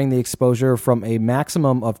lowering the exposure from a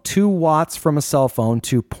maximum of 2 watts from a cell phone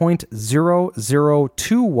to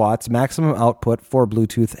 0.002 watts maximum output for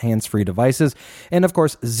Bluetooth hands-free devices, and of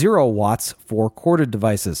course 0 watts for corded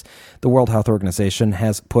devices. The World Health Organization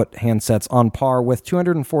has put handsets on par with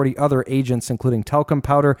 240 other agents, including talcum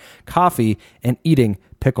powder, coffee, and eating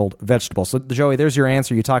pickled vegetables. So, Joey, there's your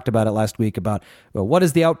answer. You talked about it last week about what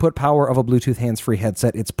is the output power of a Bluetooth hands-free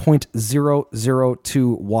headset. It's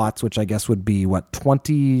 0.002 watts, which I guess would be,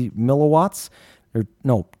 20 milliwatts? 2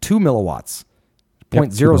 milliwatts.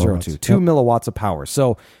 0.002, 2 milliwatts of power.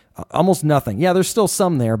 So almost nothing. Yeah, there's still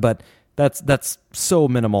some there, but that's so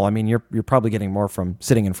minimal. I mean, you're probably getting more from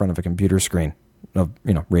sitting in front of a computer screen of,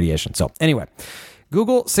 radiation. So anyway,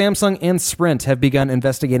 Google, Samsung, and Sprint have begun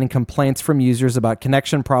investigating complaints from users about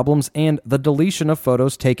connection problems and the deletion of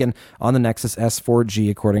photos taken on the Nexus S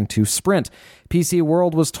 4G, according to Sprint. PC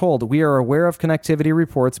World was told, "We are aware of connectivity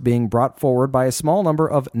reports being brought forward by a small number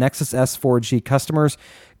of Nexus S 4G customers.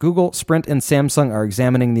 Google, Sprint, and Samsung are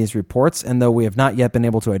examining these reports, and though we have not yet been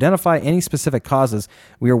able to identify any specific causes,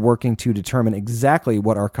 we are working to determine exactly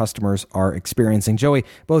what our customers are experiencing." Joey,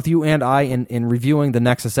 both you and I, in reviewing the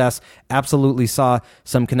Nexus S, absolutely saw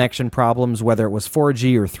some connection problems, whether it was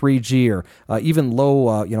 4G or 3G or even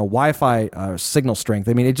low Wi-Fi signal strength.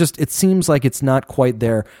 I mean, it seems like it's not quite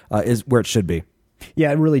there is where it should be.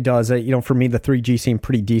 Yeah, it really does. For me, the 3G seemed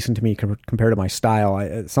pretty decent to me compared to my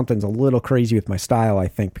style. Something's a little crazy with my style, I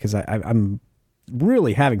think, because I'm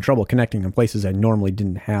really having trouble connecting in places I normally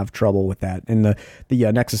didn't have trouble with that. And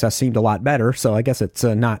the Nexus S seemed a lot better, so I guess it's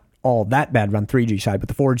not all that bad on 3G side, but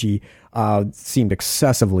the 4G seemed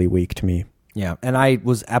excessively weak to me. Yeah, and I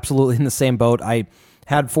was absolutely in the same boat. I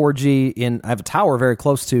had 4G I have a tower very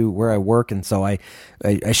close to where I work, and so I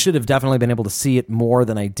should have definitely been able to see it more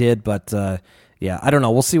than I did, but yeah, I don't know.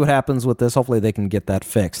 We'll see what happens with this. Hopefully they can get that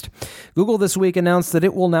fixed. Google this week announced that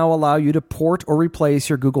it will now allow you to port or replace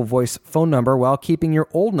your Google Voice phone number while keeping your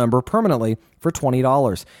old number permanently for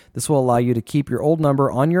 $20. This will allow you to keep your old number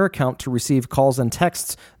on your account to receive calls and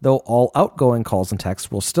texts, though all outgoing calls and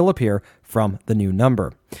texts will still appear from the new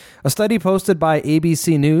number. A study posted by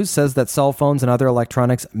ABC News says that cell phones and other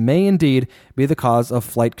electronics may indeed be the cause of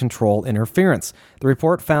flight control interference. The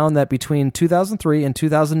report found that between 2003 and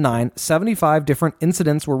 2009, 75 different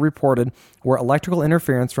incidents were reported where electrical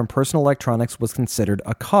interference from personal electronics was considered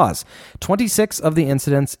a cause. 26 of the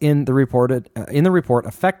incidents in the report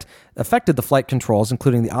affected the flight controls,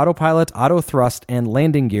 including the autopilot, auto thrust, and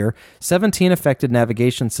landing gear. 17 affected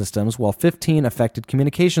navigation systems, while 15 affected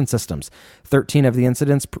communication systems. 13 of the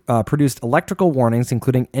incidents produced electrical warnings,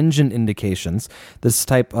 including engine indications. The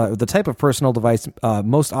type of personal device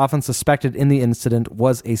most often suspected in the incident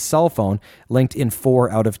was a cell phone, linked in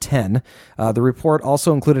 4 out of 10. The report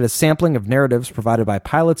also included a sampling of narratives provided by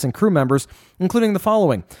pilots and crew members, including the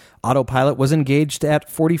following. Autopilot was engaged at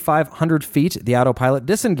 4,500 feet. The autopilot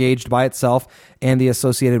disengaged by itself, and the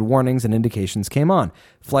associated warnings and indications came on.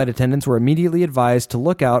 Flight attendants were immediately advised to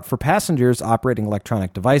look out for passengers operating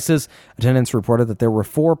electronic devices. Attendants reported that there were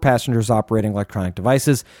 4 passengers operating electronic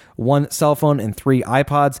devices, 1 cell phone, and 3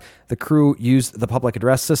 iPods. The crew used the public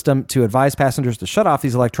address system to advise passengers to shut off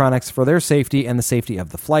these electronics for their safety and the safety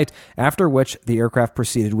of the flight, after which the aircraft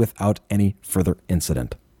proceeded without any further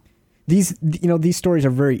incident. These stories are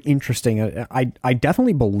very interesting. I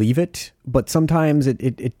definitely believe it, but sometimes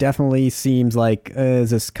it definitely seems like is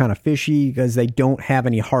this kind of fishy because they don't have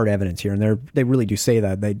any hard evidence here, and they really do say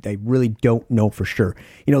that they really don't know for sure.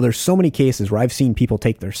 There's so many cases where I've seen people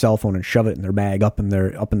take their cell phone and shove it in their bag up in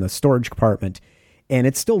the storage compartment, and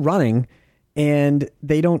it's still running, and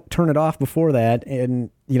they don't turn it off before that, and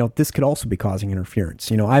this could also be causing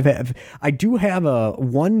interference. I do have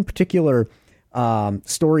one particular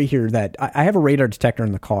story here that I have a radar detector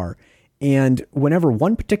in the car, and whenever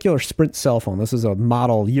one particular Sprint cell phone, this is a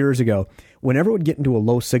model years ago, whenever it would get into a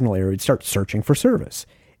low signal area, it'd start searching for service.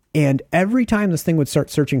 And every time this thing would start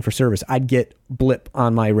searching for service, I'd get blip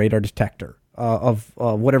on my radar detector of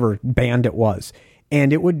whatever band it was.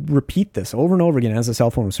 And it would repeat this over and over again as the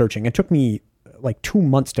cell phone was searching. It took me like 2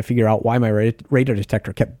 months to figure out why my radar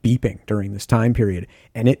detector kept beeping during this time period.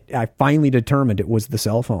 And I finally determined it was the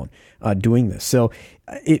cell phone doing this. So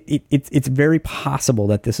it's very possible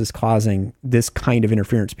that this is causing this kind of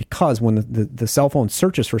interference, because when the cell phone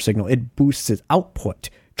searches for signal, it boosts its output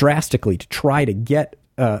drastically to try to get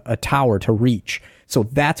a tower to reach. So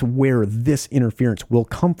that's where this interference will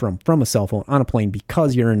come from a cell phone on a plane,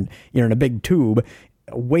 because you're in a big tube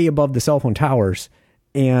way above the cell phone towers.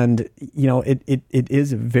 And, it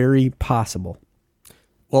is very possible.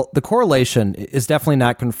 Well, the correlation is definitely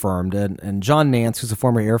not confirmed. And John Nance, who's a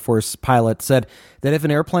former Air Force pilot, said that if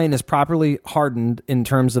an airplane is properly hardened in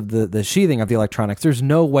terms of the sheathing of the electronics, there's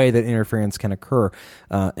no way that interference can occur.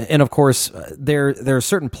 And of course, there are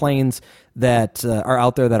certain planes that are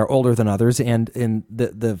out there that are older than others, and in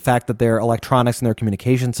the fact that their electronics and their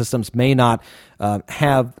communication systems may not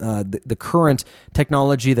have the current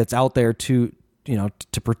technology that's out there to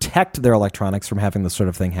protect their electronics from having this sort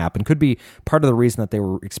of thing happen could be part of the reason that they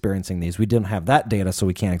were experiencing these. We didn't have that data, so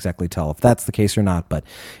we can't exactly tell if that's the case or not. But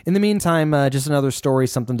in the meantime, just another story,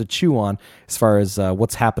 something to chew on as far as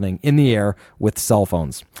what's happening in the air with cell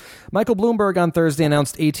phones. Michael Bloomberg on Thursday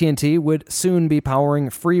announced AT&T would soon be powering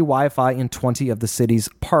free Wi-Fi in 20 of the city's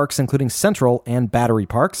parks, including Central and Battery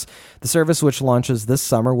Parks. The service, which launches this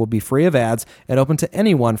summer, will be free of ads and open to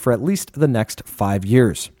anyone for at least the next 5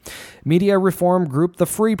 years. Media reform reform group The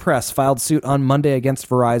Free Press filed suit on Monday against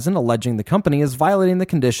Verizon, alleging the company is violating the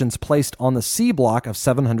conditions placed on the C block of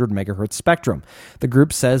 700 megahertz spectrum. The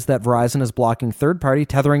group says that Verizon is blocking third-party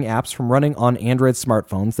tethering apps from running on Android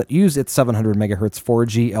smartphones that use its 700 megahertz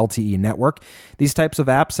 4G LTE network. These types of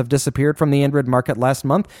apps have disappeared from the Android market last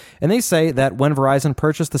month, and they say that when Verizon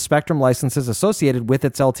purchased the spectrum licenses associated with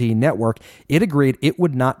its LTE network, it agreed it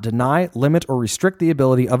would not deny, limit, or restrict the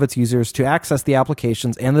ability of its users to access the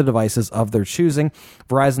applications and the devices of their choosing.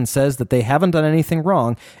 Verizon says that they haven't done anything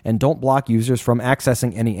wrong and don't block users from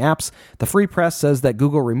accessing any apps. The Free Press says that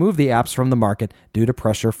Google removed the apps from the market due to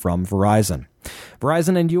pressure from Verizon.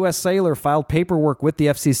 Verizon and U.S. Cellular filed paperwork with the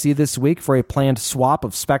FCC this week for a planned swap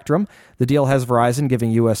of spectrum. The deal has Verizon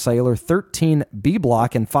giving U.S. Cellular 13 B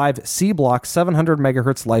block and 5 C block 700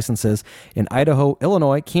 megahertz licenses in Idaho,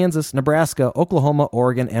 Illinois, Kansas, Nebraska, Oklahoma,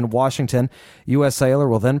 Oregon, and Washington. U.S. Cellular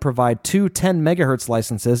will then provide 2 10 megahertz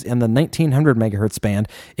licenses in the 1900 megahertz band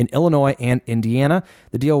in Illinois and Indiana.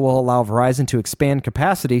 The deal will allow Verizon to expand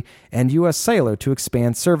capacity and U.S. Cellular to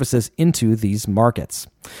expand services into these markets.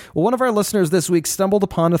 Well, one of our listeners this week stumbled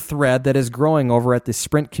upon a thread that is growing over at the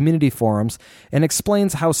Sprint community forums and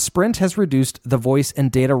explains how Sprint has reduced the voice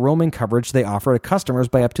and data roaming coverage they offer to customers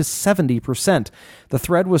by up to 70%. The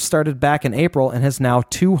thread was started back in April and has now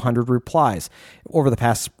 200 replies. Over the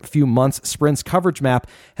past few months, Sprint's coverage map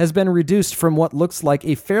has been reduced from what looks like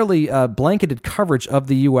a fairly blanketed coverage of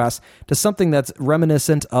the U.S. to something that's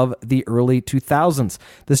reminiscent of the early 2000s.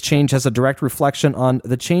 This change has a direct reflection on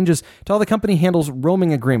the changes to how the company handles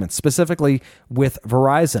roaming agreements, specifically with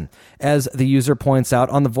Verizon. As the user points out,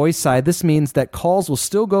 on the voice side, this means that calls will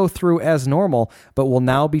still go through as normal, but will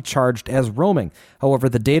now be charged as roaming. However,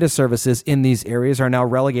 the data services in these areas are now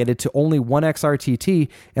relegated to only 1xRTT,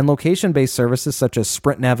 and location-based services such as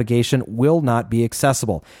Sprint navigation will not be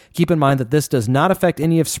accessible. Keep in mind that this does not affect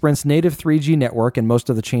any of Sprint's native 3G network, and most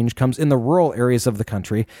of the change comes in the rural areas of the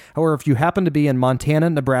country. However, if you happen to be in Montana,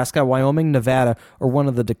 Nebraska, Wyoming, Nevada, or one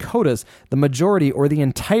of the Dakotas, the majority or the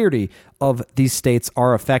entirety of these states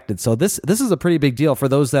are affected. So this is a pretty big deal for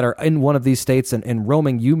those that are in one of these states and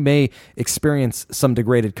roaming. You may experience some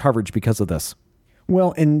degraded coverage because of this.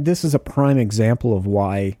 Well, and this is a prime example of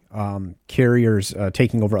why carriers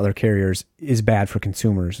taking over other carriers is bad for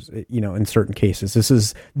consumers. In certain cases,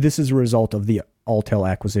 this is a result of the Alltel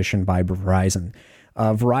acquisition by Verizon.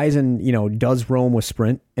 Verizon, does roam with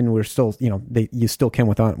Sprint, and we're still, you still can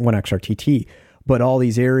with 1xRTT. But all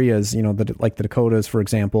these areas, like the Dakotas, for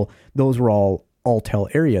example, those were all Alltel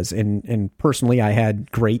areas. And personally, I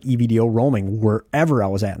had great EVDO roaming wherever I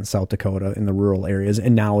was at in South Dakota in the rural areas.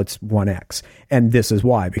 And now it's 1X. And this is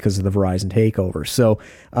why, because of the Verizon takeover. So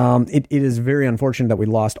it is very unfortunate that we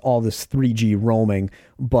lost all this 3G roaming.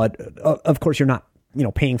 But of course, you're not,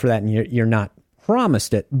 paying for that, and you're not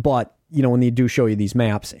promised it. But, when they do show you these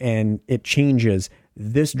maps and it changes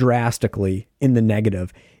this drastically in the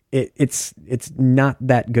negative, it's not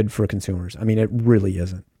that good for consumers. I mean, it really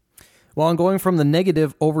isn't. Well, and going from the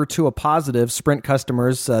negative over to a positive, Sprint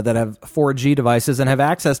customers that have 4G devices and have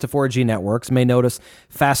access to 4G networks may notice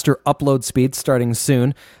faster upload speeds starting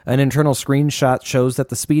soon. An internal screenshot shows that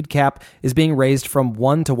the speed cap is being raised from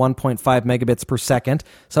 1 to 1.5 megabits per second.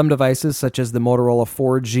 Some devices, such as the Motorola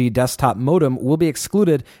 4G desktop modem, will be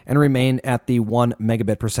excluded and remain at the 1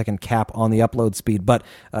 megabit per second cap on the upload speed. But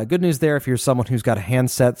good news there if you're someone who's got a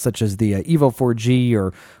handset such as the Evo 4G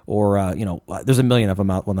or there's a million of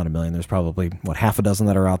them out. Well, not a million. There's probably, half a dozen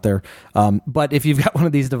that are out there. But if you've got one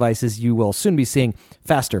of these devices, you will soon be seeing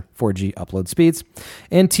faster 4G upload speeds.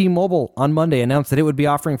 And T-Mobile on Monday announced that it would be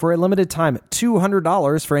offering for a limited time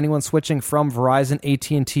 $200 for anyone switching from Verizon,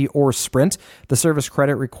 AT&T, or Sprint. The service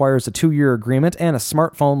credit requires a 2-year agreement and a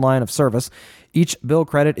smartphone line of service. Each bill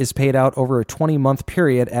credit is paid out over a 20-month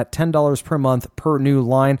period at $10 per month per new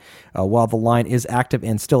line, while the line is active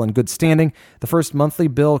and still in good standing. The first monthly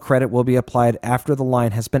bill credit will be applied after the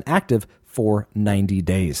line has been active for 90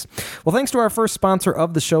 days. Well, thanks to our first sponsor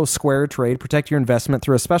of the show, Square Trade. Protect your investment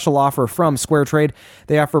through a special offer from Square Trade.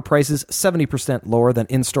 They offer prices 70% lower than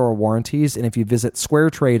in-store warranties, and if you visit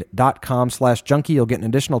squaretrade.com/junkie, you'll get an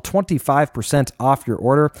additional 25% off your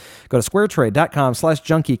order. Go to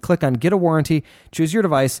squaretrade.com/junkie, click on Get a Warranty, choose your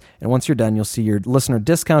device, and once you're done, you'll see your listener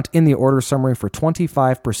discount in the order summary for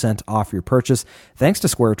 25% off your purchase. Thanks to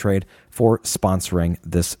Square Trade for sponsoring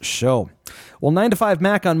this show. Well, 9 to 5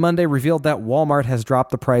 Mac on Monday revealed that Walmart has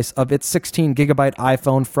dropped the price of its 16-gigabyte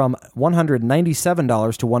iPhone from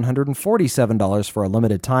 $197 to $147 for a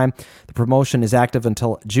limited time. The promotion is active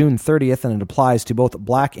until June 30th, and it applies to both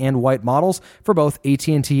black and white models for both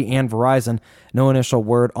AT&T and Verizon. No initial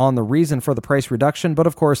word on the reason for the price reduction, but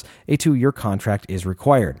of course, a 2-year contract is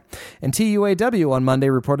required. And TUAW on Monday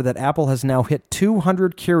reported that Apple has now hit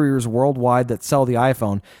 200 carriers worldwide that sell the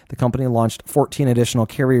iPhone. The company launched 14 additional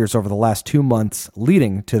carriers over the last 2 months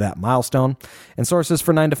leading to that milestone. And sources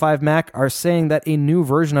for 9 to 5 Mac are saying that a new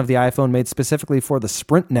version of the iPhone made specifically for the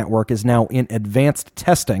Sprint network is now in advanced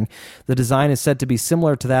testing. The design is said to be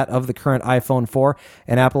similar to that of the current iPhone 4,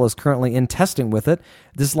 and Apple is currently in testing with it.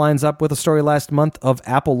 This lines up with a story last month of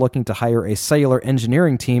Apple looking to hire a cellular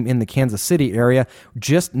engineering team in the Kansas City area,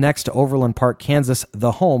 just next to Overland Park, Kansas,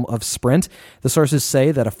 the home of Sprint. The sources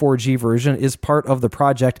say that a 4G version is part of the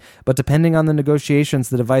project, but depending on the negotiations,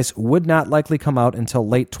 the device would not likely come out until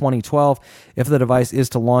late 2012. If the device is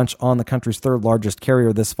to launch on the country's third largest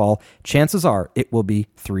carrier this fall, chances are it will be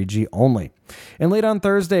 3G only. And late on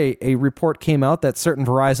Thursday, a report came out that certain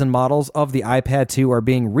Verizon models of the iPad 2 are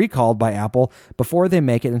being recalled by Apple before they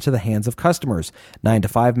make it into the hands of customers. 9 to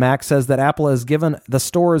 5 Mac says that Apple has given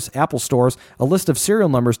the Apple stores a list of serial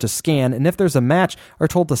numbers to scan, and if there's a match, are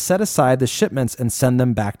told to set aside the shipments and send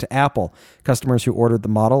them back to Apple. Customers who ordered the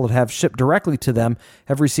model that have shipped directly to them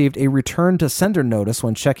have received a return to sender notice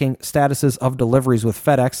when checking statuses of deliveries with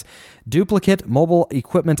FedEx. Duplicate mobile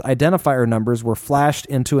equipment identifier numbers were flashed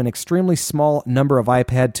into an extremely small number of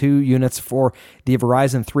iPad 2 units for the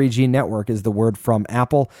Verizon 3G network, is the word from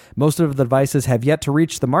Apple. Most of the devices have yet to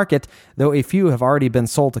reach the market, though a few have already been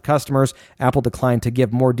sold to customers. Apple declined to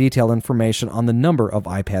give more detailed information on the number of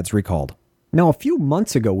iPads recalled. Now, a few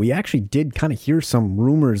months ago, we actually did kind of hear some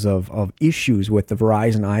rumors of issues with the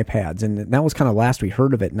Verizon iPads, and that was kind of last we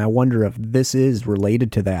heard of it, and I wonder if this is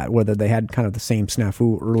related to that, whether they had kind of the same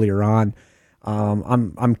snafu earlier on.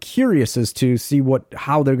 I'm curious as to see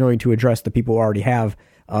how they're going to address the people who already have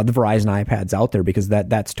the Verizon iPads out there, because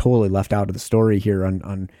that's totally left out of the story here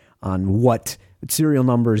on what serial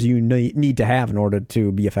numbers you need to have in order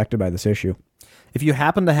to be affected by this issue. If you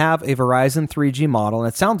happen to have a Verizon 3G model,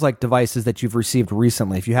 and it sounds like devices that you've received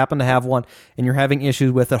recently, if you happen to have one and you're having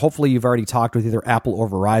issues with it, hopefully you've already talked with either Apple or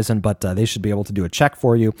Verizon, but they should be able to do a check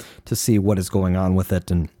for you to see what is going on with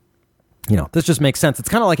it. And this just makes sense. It's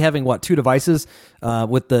kind of like having two devices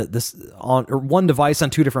with one device on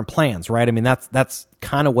two different plans, right? I mean, that's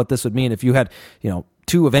kind of what this would mean if you had,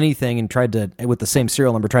 two of anything and tried to, with the same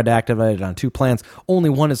serial number, tried to activate it on two plans. Only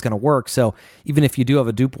one is going to work. So even if you do have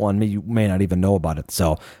a dupe one, you may not even know about it.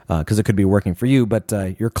 So because it could be working for you, but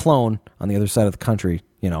your clone on the other side of the country,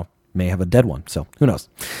 may have a dead one, so who knows.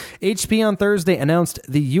 HP on Thursday announced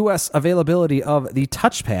the U.S. availability of the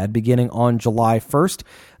Touchpad beginning on July 1st.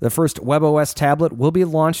 The first WebOS tablet will be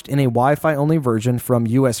launched in a Wi-Fi only version from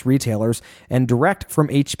U.S. retailers and direct from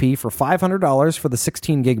HP for $500 for the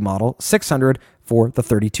 16-gig model, $600 for the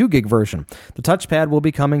 32-gig version. The Touchpad will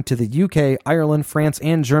be coming to the UK, Ireland, France,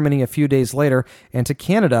 and Germany a few days later, and to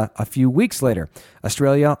Canada a few weeks later.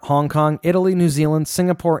 Australia, Hong Kong, Italy, New Zealand,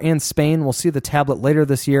 Singapore, and Spain will see the tablet later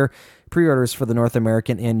this year. Pre-orders for the North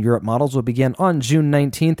American and Europe models will begin on June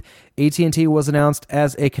 19th. AT&T was announced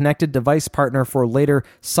as a connected device partner for later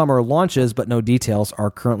summer launches, but no details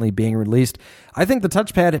are currently being released. I think the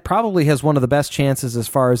Touchpad probably has one of the best chances as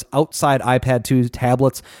far as outside iPad 2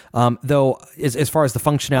 tablets, though as far as the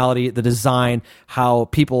functionality, the design, how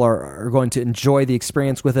people are going to enjoy the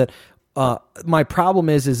experience with it. My problem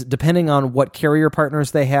is depending on what carrier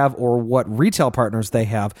partners they have or what retail partners they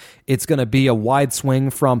have, it's going to be a wide swing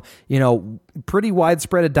from, pretty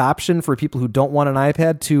widespread adoption for people who don't want an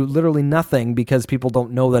iPad to literally nothing because people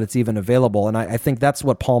don't know that it's even available. And I think that's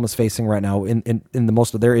what Palm is facing right now in the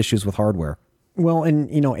most of their issues with hardware. Well, and,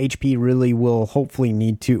 HP really will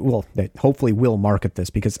hopefully hopefully will market this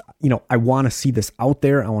because, I want to see this out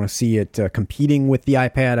there. I want to see it competing with the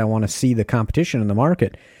iPad. I want to see the competition in the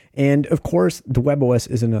market. And of course, the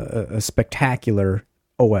WebOS isn't a spectacular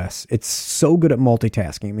OS. It's so good at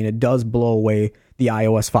multitasking. I mean, it does blow away the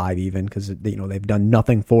iOS 5 even because, they've done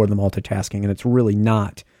nothing for the multitasking, and it's really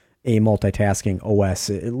not a multitasking OS,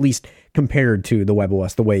 at least compared to the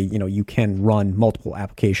WebOS, the way, you can run multiple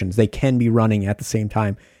applications. They can be running at the same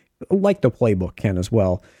time, like the Playbook can as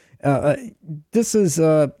well. This is,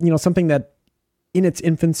 something that in its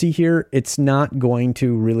infancy here, it's not going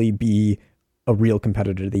to really be a real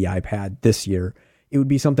competitor to the iPad this year. It would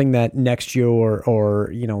be something that next year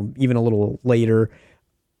or even a little later,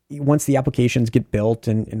 once the applications get built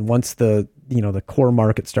and once the core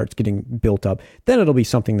market starts getting built up, then it'll be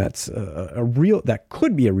something that's that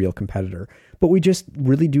could be a real competitor. But we just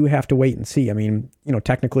really do have to wait and see. I mean,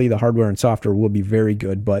 technically the hardware and software will be very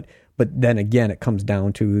good, but then again, it comes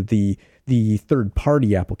down to the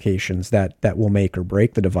third-party applications that will make or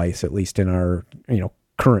break the device, at least in our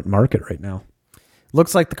current market right now.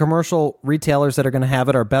 Looks like the commercial retailers that are going to have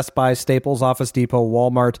it are Best Buy, Staples, Office Depot,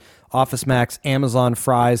 Walmart, Office Max, Amazon,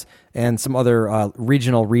 Fry's, and some other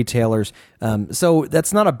regional retailers. So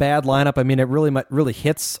that's not a bad lineup. I mean, it really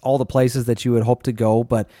hits all the places that you would hope to go,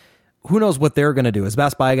 but who knows what they're going to do? Is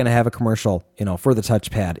Best Buy going to have a commercial, for the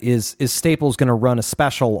touchpad? Is Staples going to run a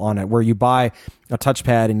special on it where you buy a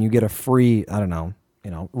touchpad and you get a free, I don't know,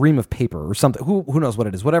 ream of paper or something? Who knows what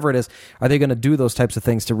it is? Whatever it is, are they going to do those types of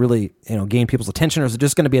things to really, gain people's attention? Or is it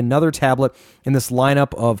just going to be another tablet in this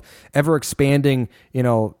lineup of ever expanding, I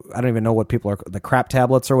don't even know what people are, the crap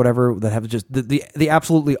tablets or whatever, that have just the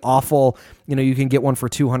absolutely awful, you can get one for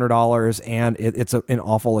 $200 and it's an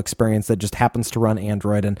awful experience that just happens to run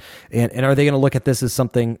Android. And are they going to look at this as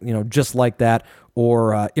something, just like that?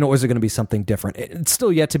 Or, is it going to be something different? It's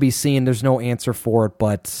still yet to be seen. There's no answer for it,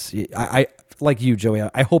 but I like you, Joey,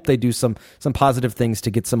 I hope they do some positive things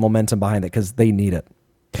to get some momentum behind it because they need it.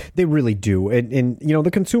 They really do. And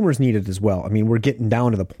the consumers need it as well. I mean, we're getting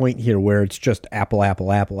down to the point here where it's just Apple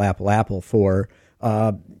for,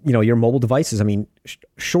 your mobile devices. I mean,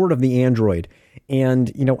 short of the Android.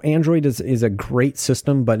 And, Android is a great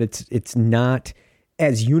system, but it's not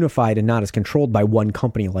as unified and not as controlled by one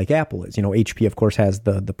company like Apple is. HP, of course, has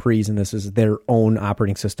the Pres, and this is their own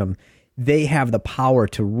operating system. They have the power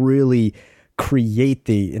to really create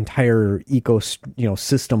the entire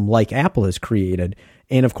system like Apple has created.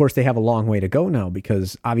 And of course, they have a long way to go now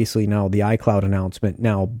because obviously now the iCloud announcement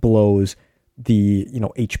now blows the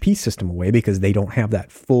HP system away because they don't have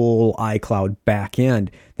that full iCloud back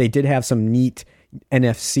end. They did have some neat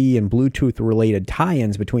NFC and Bluetooth related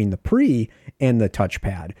tie-ins between the Pre and the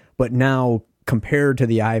touchpad, but now compared to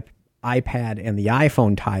the iPad and the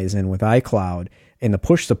iPhone ties in with iCloud and the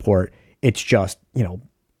push support, it's just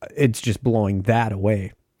blowing that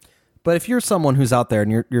away. But if you're someone who's out there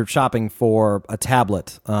and you're shopping for a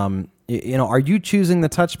tablet, are you choosing the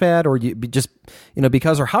touchpad or you just,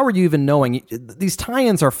 because, or how are you even knowing? These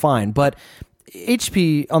tie-ins are fine, but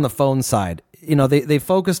HP on the phone side, they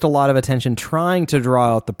focused a lot of attention trying to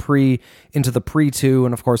draw out the Pre into the Pre 2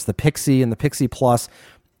 and of course the Pixie and the Pixie Plus.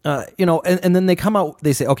 And then they come out,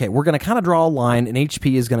 they say, okay, we're going to kind of draw a line and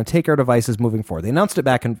HP is going to take our devices moving forward. They announced it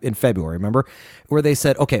back in February, remember, where they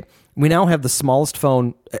said, okay, we now have the smallest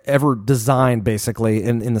phone ever designed basically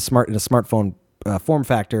in a smartphone form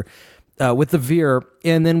factor with the Veer.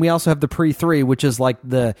 And then we also have the Pre 3, which is like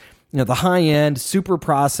the high end super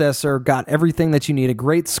processor, got everything that you need, a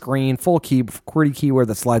great screen, full QWERTY keyboard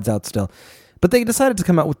that slides out still. But they decided to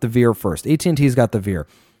come out with the Veer first. AT&T's got the Veer.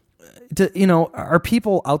 Are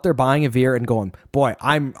people out there buying a Veer and going, boy,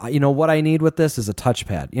 what I need with this is a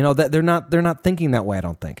touchpad? That they're not thinking that way, I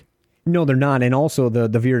don't think. No, they're not. And also the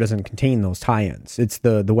Veer doesn't contain those tie-ins. It's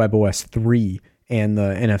the WebOS 3 and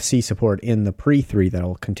the NFC support in the Pre 3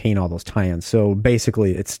 that'll contain all those tie-ins. So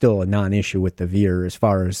basically it's still a non-issue with the Veer as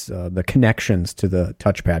far as the connections to the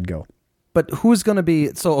touchpad go. But who's going to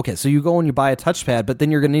be... So you go and you buy a touchpad, but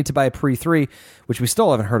then you're going to need to buy a Pre 3, which we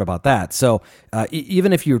still haven't heard about that. So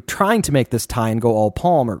even if you're trying to make this tie and go all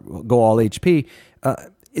Palm or go all HP,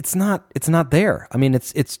 it's not there. I mean,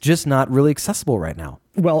 it's just not really accessible right now.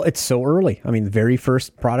 Well, it's so early. I mean, the very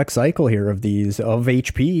first product cycle here of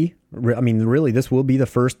HP. I mean, really, this will be the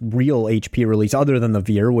first real HP release other than the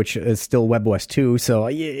Veer, which is still WebOS 2. So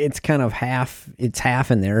it's kind of half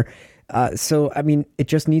in there. So, I mean, it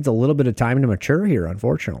just needs a little bit of time to mature here,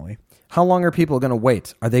 unfortunately. How long are people going to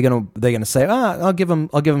wait? Are they going to say, I'll give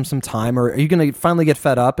them some time, or are you going to finally get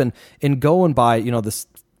fed up and go and buy, this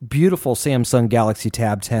beautiful Samsung Galaxy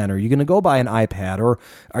Tab 10? Are you going to go buy an iPad, or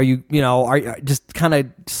are you just kind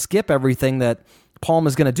of skip everything that Palm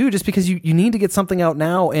is going to do just because you need to get something out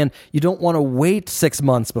now and you don't want to wait 6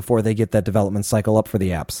 months before they get that development cycle up for the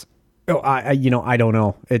apps? Oh, I don't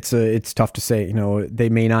know. It's tough to say. They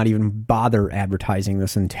may not even bother advertising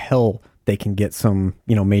this until they can get some,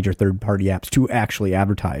 major third-party apps to actually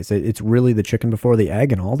advertise. It's really the chicken before the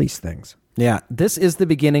egg and all these things. Yeah, this is the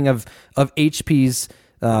beginning of HP's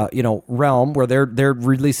realm where they're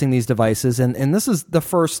releasing these devices, and this is the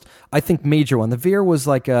first, I think, major one. The Veer was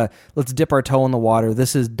like let's dip our toe in the water.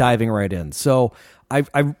 This is diving right in. So I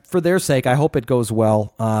for their sake, I hope it goes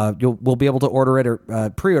well. We'll be able to order it or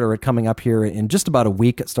pre-order it coming up here in just about a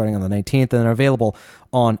week, starting on the 19th, and available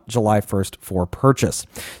on July 1st for purchase.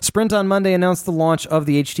 Sprint on Monday announced the launch of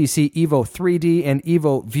the HTC Evo 3D and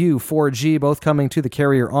Evo View 4G, both coming to the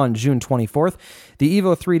carrier on June 24th. The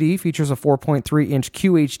Evo 3D features a 4.3-inch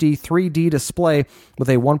QHD 3D display with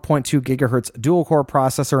a 1.2 gigahertz dual-core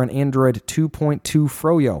processor and Android 2.2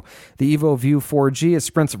 Froyo. The Evo View 4G is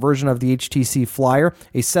Sprint's version of the HTC Flyer,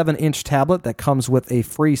 a 7-inch tablet that comes with a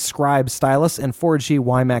free Scribe stylus and 4G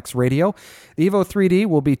WiMAX radio. The Evo 3D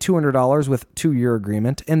will be $200 with 2-year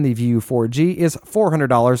agreement, and the View 4G is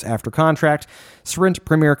 $400 after contract. Sprint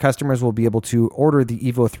Premier customers will be able to order the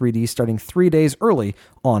Evo 3D starting 3 days early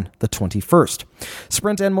on the 21st.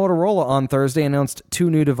 Sprint and Motorola on Thursday announced 2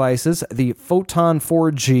 new devices, the Photon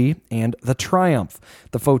 4G and the Triumph.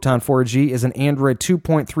 The Photon 4G is an Android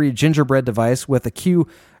 2.3 gingerbread device with a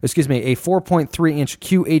 4.3-inch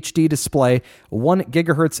QHD display, 1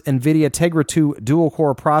 GHz NVIDIA Tegra 2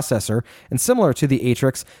 dual-core processor, and similar to the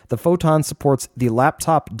Atrix, the Photon supports the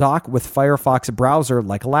laptop dock with Firefox browser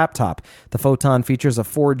like a laptop. The Photon features a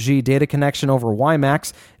 4G data connection over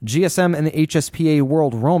WiMAX, GSM and HSPA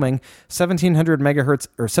world roaming, 1700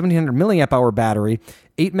 milliamp hour battery,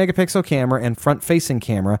 8-megapixel camera and front-facing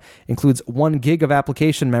camera, includes 1 gig of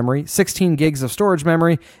application memory, 16 gigs of storage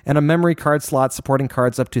memory, and a memory card slot supporting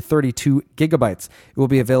cards up to 32 gigabytes. It will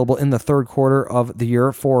be available in the third quarter of the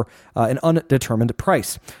year for an undetermined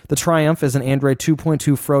price. The Triumph is an Android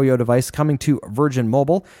 2.2 Froyo device coming to Virgin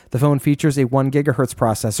Mobile. The phone features a 1 gigahertz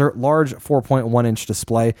processor, large 4.1-inch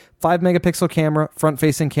display, 5-megapixel camera,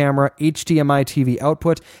 front-facing camera, HDMI TV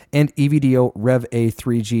output, and EVDO Rev A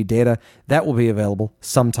 3G data. That will be available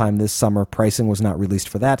sometime this summer. Pricing was not released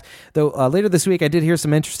for that. Though later this week, I did hear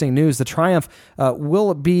some interesting news. The Triumph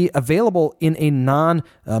will be available in a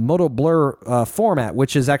non-Moto Blur format,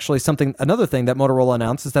 which is actually another thing that Motorola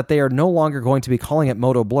announced is that they are no longer going to be calling it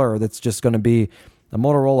Moto Blur. That's just going to be a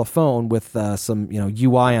Motorola phone with some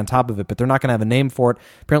UI on top of it, but they're not going to have a name for it.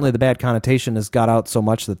 Apparently, the bad connotation has got out so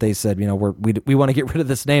much that they said, we want to get rid of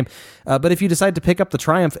this name. But if you decide to pick up the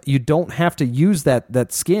Triumph, you don't have to use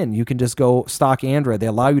that skin. You can just go stock Android. They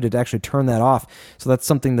allow you to actually turn that off. So that's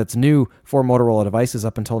something that's new for Motorola devices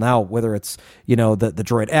up until now. Whether it's the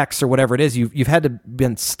Droid X or whatever it is, you've had to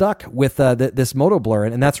been stuck with this Moto Blur,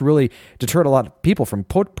 and that's really deterred a lot of people from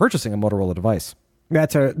purchasing a Motorola device.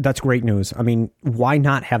 That's great news. I mean, why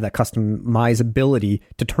not have that customizability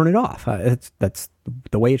to turn it off? That's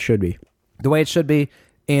the way it should be. The way it should be.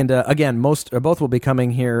 And again, both will be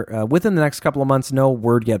coming here within the next couple of months. No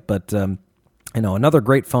word yet, but another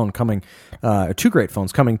great phone coming, 2 great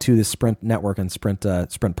phones coming to the Sprint network and Sprint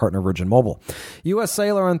partner Virgin Mobile. U.S.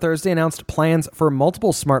 Cellular on Thursday announced plans for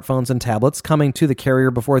multiple smartphones and tablets coming to the carrier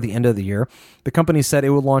before the end of the year. The company said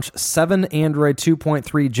it would launch 7 Android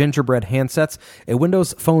 2.3 gingerbread handsets, a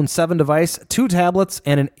Windows Phone 7 device, 2 tablets,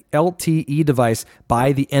 and an LTE device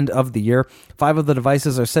by the end of the year. 5 of the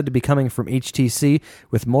devices are said to be coming from HTC,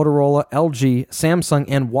 with Motorola, LG, Samsung,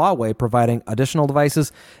 and Huawei providing additional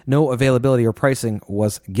devices. No availability or pricing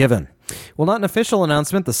was given. Well, not an official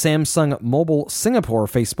announcement. The Samsung Mobile Singapore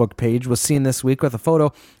Facebook page was seen this week with a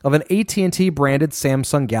photo of an AT&T branded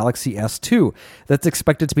Samsung Galaxy S2 that's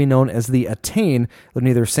expected to be known as the Attain, though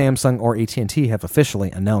neither Samsung or AT&T have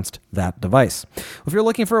officially announced that device. If you're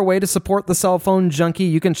looking for a way to support the Cell Phone Junkie,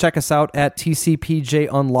 you can check us out at TCPJ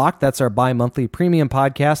Unlocked. That's our bi-monthly premium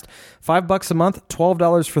podcast. $5 a month,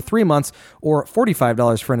 $12 for 3 months, or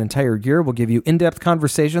 $45 for an entire year. We'll give you in-depth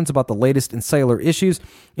conversations about the latest in cellular issues,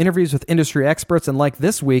 interviews with industry experts, and like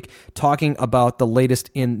this week, talking about the latest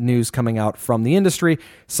in news coming out from the industry.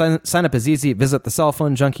 Sign up is easy. Visit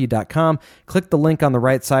thecellphonejunkie.com. Click the link on the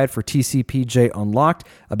right side for TCPJ Unlocked.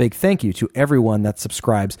 A big thank you to everyone that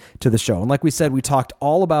subscribes to the show. And like we said, we talked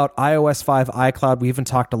all about iOS 5 iCloud. We even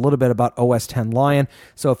talked a little bit about OS 10 Lion.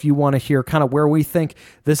 So if you want to hear kind of where we think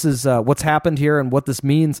this is what's happened here and what this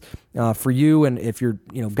means for you, and if you're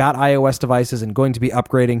got iOS devices and going to be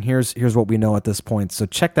upgrading, here's what we know at this point. So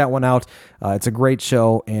check that one out. It's a great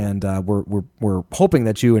show, and we're hoping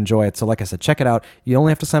that you enjoy it. So like I said, check it out. You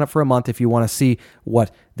only have to sign up for a month if you want to see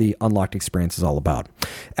what the Unlocked experience is all about.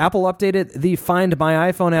 Apple updated the Find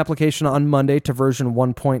My iPhone application on Monday to version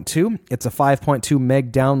 1.2. It's a 5.2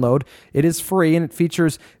 meg download. It is free, and it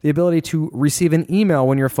features the ability to receive an email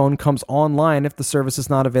when your phone comes online if the service is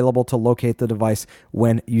not available to locate the device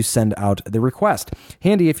when you send out the request.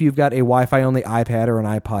 Handy if you've got a Wi-Fi only iPad or an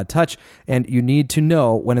iPod Touch and you need to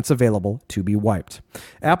know when it's available to be wiped.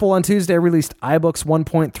 Apple on Tuesday released iBooks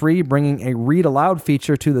 1.3, bringing a read aloud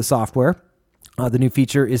feature to the software. The new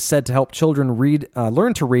feature is said to help children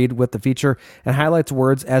learn to read with the feature and highlights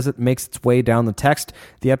words as it makes its way down the text.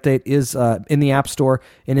 The update is in the App Store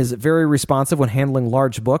and is very responsive when handling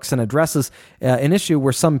large books and addresses an issue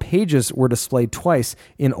where some pages were displayed twice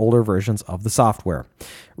in older versions of the software.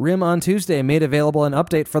 RIM on Tuesday made available an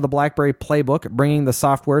update for the BlackBerry Playbook, bringing the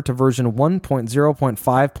software to version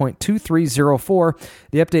 1.0.5.2304.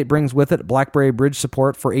 The update brings with it BlackBerry Bridge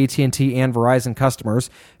support for AT&T and Verizon customers,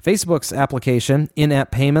 Facebook's application, in-app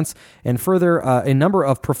payments, and further, a number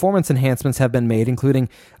of performance enhancements have been made, including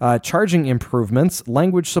charging improvements,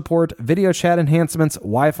 language support, video chat enhancements,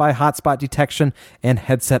 Wi-Fi hotspot detection, and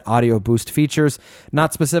headset audio boost features.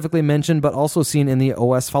 Not specifically mentioned, but also seen in the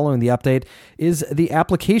OS following the update, is the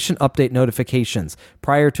application update notifications.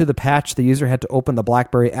 Prior to the patch, the user had to open the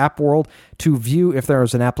BlackBerry App World to view if there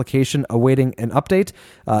was an application awaiting an update.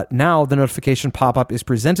 Now, the notification pop-up is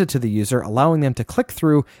presented to the user, allowing them to click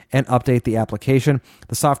through and update the application.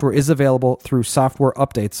 The software is available through software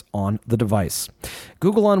updates on the device.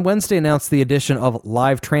 Google on Wednesday announced the addition of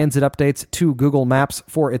live transit updates to Google Maps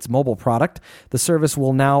for its mobile product. The service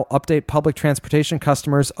will now update public transportation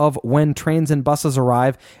customers of when trains and buses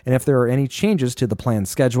arrive and if there are any changes to the planned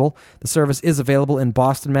schedule. The service is available in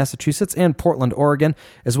Boston, Massachusetts, and Portland, Oregon,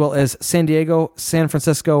 as well as San Diego, San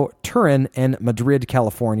Francisco, Turin, and Madrid,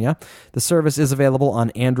 California. The service is available on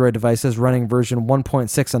Android devices running version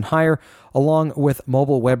 1.6 and higher, along with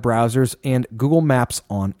mobile web browsers and Google Maps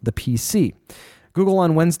on the PC. Google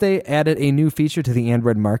on Wednesday added a new feature to the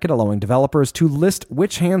Android market, allowing developers to list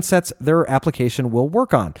which handsets their application will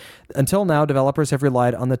work on. Until now, developers have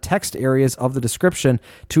relied on the text areas of the description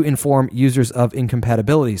to inform users of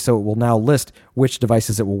incompatibility, so it will now list which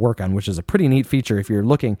devices it will work on, which is a pretty neat feature if you're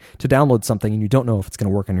looking to download something and you don't know if it's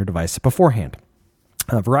going to work on your device beforehand.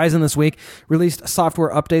 Verizon this week released software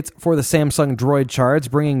updates for the Samsung Droid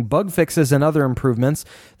Charge, bringing bug fixes and other improvements.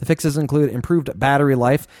 The fixes include improved battery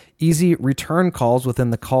life, easy return calls within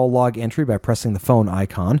the call log entry by pressing the phone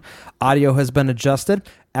icon. Audio has been adjusted.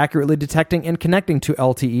 Accurately detecting and connecting to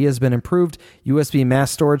LTE has been improved. USB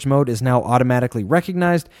mass storage mode is now automatically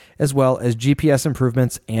recognized, as well as GPS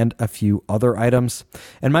improvements and a few other items.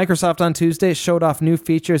 And Microsoft on Tuesday showed off new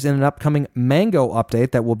features in an upcoming Mango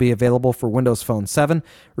update that will be available for Windows Phone 7.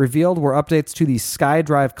 Revealed were updates to the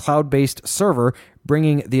SkyDrive cloud-based server,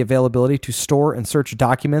 bringing the availability to store and search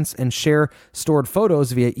documents and share stored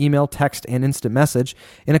photos via email, text, and instant message.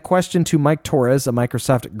 In a question to Mike Torres, a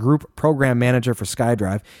Microsoft Group Program Manager for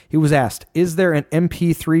SkyDrive, he was asked, is there an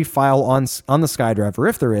MP3 file on the SkyDrive, or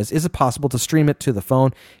if there is it possible to stream it to the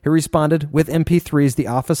phone? He responded, with MP3s, the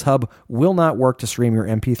Office Hub will not work to stream your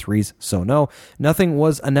MP3s, so no. Nothing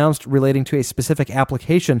was announced relating to a specific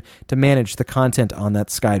application to manage the content on that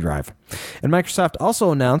SkyDrive. And Microsoft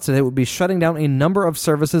also announced that it would be shutting down a number of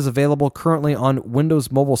services available currently on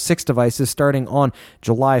Windows Mobile 6 devices starting on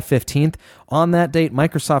July 15th. On that date,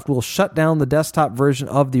 Microsoft will shut down the desktop version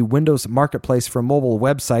of the Windows Marketplace for mobile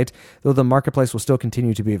website, though the marketplace will still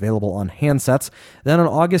continue to be available on handsets. Then on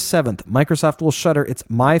August 7th, Microsoft will shutter its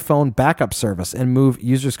My Phone backup service and move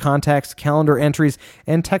users' contacts, calendar entries,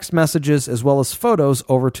 and text messages, as well as photos,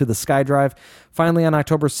 over to the SkyDrive. Finally, on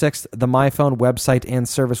October 6th, the My Phone website and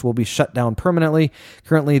service will be shut down permanently.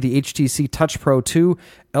 Currently, the HTC Touch Pro 2,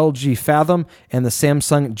 LG Fathom, and the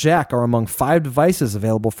Samsung Jack are among 5 devices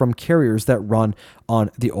available from carriers that run on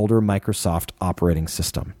the older Microsoft operating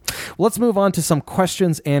system. Well, let's move on to some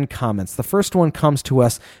questions and comments. The first one comes to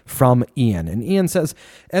us from Ian. And Ian says,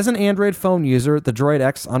 as an Android phone user, the Droid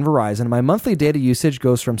X on Verizon, my monthly data usage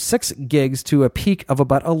goes from 6 gigs to a peak of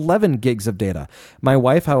about 11 gigs of data. My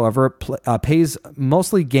wife, however, plays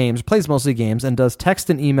mostly games and does text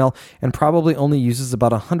and email and probably only uses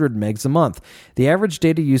about 100 megs a month. The average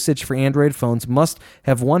data usage for Android phones must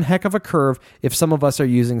have one heck of a curve if some of us are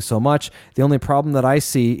using so much. The only problem that I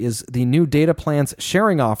see is the new data plans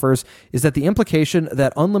sharing offers is that the implication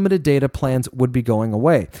that unlimited data plans would be going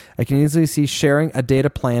away. I can easily see sharing a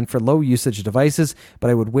data plan for low usage devices,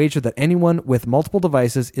 but I would wager that anyone with multiple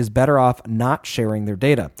devices is better off not sharing their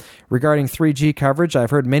data. Regarding 3G coverage,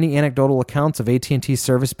 I've heard many anecdotal accounts of AT&T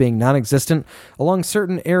service being non-existent along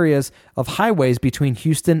certain areas of highways between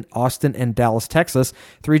Houston, Austin, and Dallas, Texas.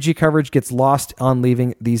 3G coverage gets lost on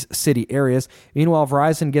leaving these city areas. Meanwhile,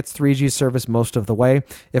 Verizon gets 3G service most of the way.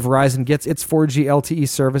 If Verizon gets its 4G LTE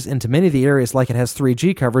service into many of the areas like it has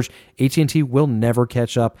 3G coverage, AT&T will never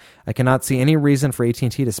catch up. I cannot see any reason for AT&T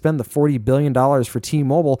to spend the $40 billion for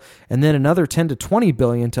T-Mobile and then another $10 to $20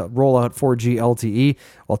 billion to roll out 4G LTE.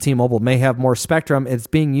 While T-Mobile may have more spectrum, it's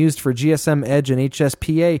being used for GSM Edge and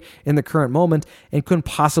HSPA in the current moment and couldn't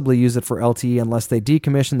possibly use it for LTE unless they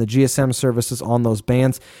decommission the GSM services on those bands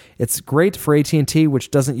bands. It's great for AT&T,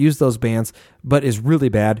 which doesn't use those bands, but is really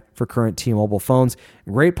bad for current T-Mobile phones.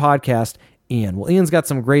 Great podcast, Ian. Well, Ian's got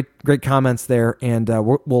some great comments there, and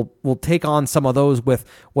we'll take on some of those with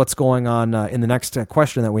what's going on in the next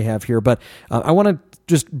question that we have here. But I want to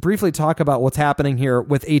just briefly talk about what's happening here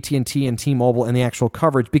with AT&T and T-Mobile and the actual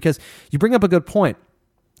coverage, because you bring up a good point.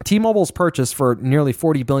 T-Mobile's purchase for nearly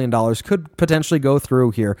 $40 billion could potentially go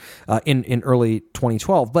through here in early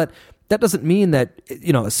 2012, but that doesn't mean that,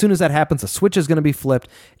 as soon as that happens, a switch is going to be flipped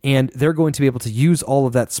and they're going to be able to use all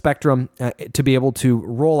of that spectrum to be able to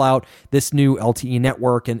roll out this new LTE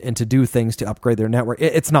network and to do things to upgrade their network.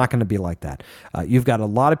 It's not going to be like that. You've got a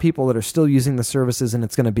lot of people that are still using the services, and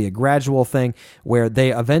it's going to be a gradual thing where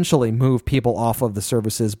they eventually move people off of the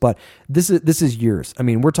services. But this is years. I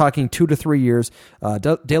mean, we're talking 2 to 3 years.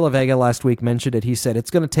 De La Vega last week mentioned it. He said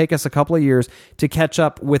it's going to take us a couple of years to catch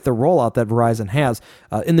up with the rollout that Verizon has.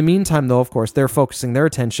 In the meantime, though, of course, they're focusing their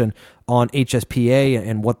attention on HSPA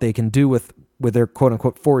and what they can do with their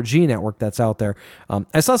quote-unquote 4G network that's out there.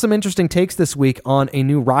 I saw some interesting takes this week on a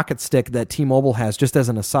new rocket stick that T-Mobile has, just as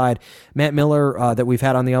an aside. Matt Miller, that we've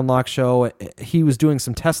had on the Unlock show, he was doing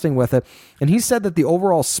some testing with it, and he said that the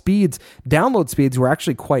overall download speeds were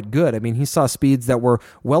actually quite good. I mean, he saw speeds that were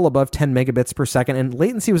well above 10 megabits per second, and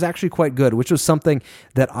latency was actually quite good, which was something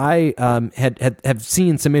that I have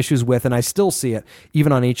seen some issues with, and I still see it,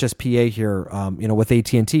 even on HSPA here, with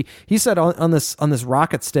AT&T. He said on this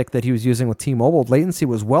rocket stick that he was using with T-Mobile, latency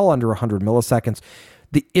was well under 100 milliseconds.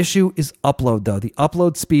 The issue is upload, though. The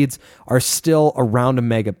upload speeds are still around a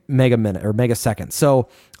mega minute or megasecond. So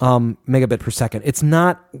megabit per second. It's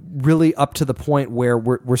not really up to the point where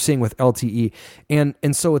we're seeing with LTE, and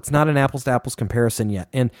so it's not an apples to apples comparison yet.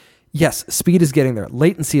 And yes, speed is getting there,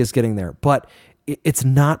 latency is getting there, but it's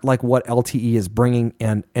not like what LTE is bringing.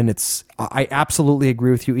 And I absolutely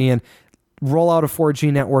agree with you, Ian. Roll out a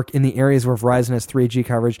 4G network in the areas where Verizon has 3G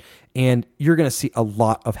coverage, and you're going to see a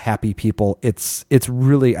lot of happy people. It's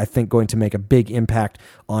really, I think, going to make a big impact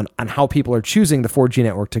on how people are choosing the 4G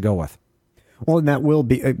network to go with. Well, and that will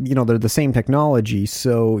be, they're the same technology,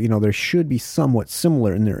 so, there should be somewhat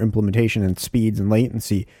similar in their implementation and speeds and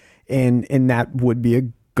latency, and that would be a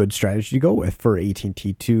good strategy to go with for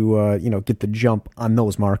AT&T to, get the jump on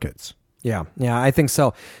those markets. Yeah, I think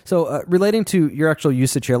so. So relating to your actual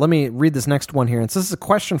usage here, let me read this next one here. And so this is a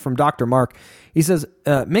question from Dr. Mark. He says,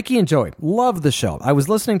 Mickey and Joey, love the show. I was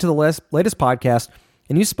listening to the latest podcast,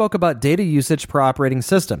 and you spoke about data usage per operating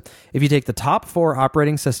system. If you take the top 4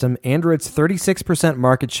 operating system, Android's 36%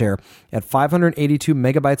 market share at 582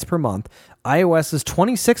 megabytes per month, iOS's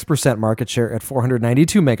 26% market share at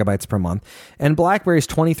 492 megabytes per month, and BlackBerry's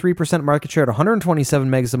 23% market share at 127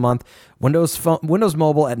 megs a month, Windows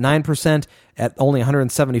Mobile at 9% at only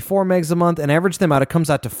 174 megs a month, and average them out, it comes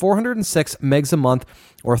out to 406 megs a month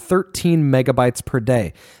or 13 megabytes per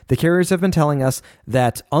day. The carriers have been telling us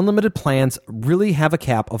that unlimited plans really have a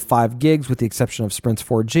cap of 5 gigs with the exception of Sprint's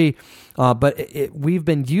 4G, but we've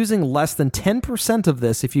been using less than 10% of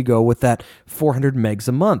this if you go with that 400 megs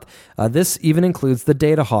a month. This even includes the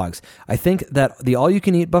data hogs. I think that the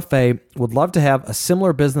all-you-can-eat buffet would love to have a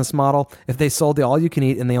similar business model if they sold the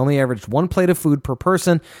all-you-can-eat and they only averaged 1 plate of food per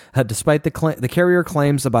person, despite the carrier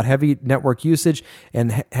claims about heavy network usage,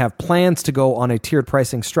 and have plans to go on a tiered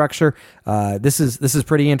pricing structure. This is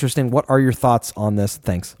pretty interesting. What are your thoughts on this?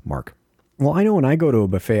 Thanks, Mark. Well, I know when I go to a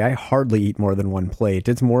buffet, I hardly eat more than 1 plate.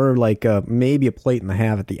 It's more like maybe a plate and a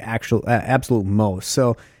half at the absolute most.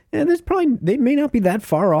 So they may not be that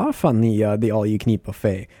far off on the all-you-can-eat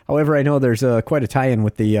buffet. However, I know there's quite a tie-in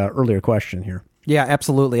with the earlier question here. Yeah,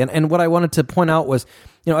 absolutely. And what I wanted to point out was,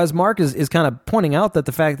 as Mark is kind of pointing out, that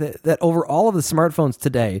the fact that over all of the smartphones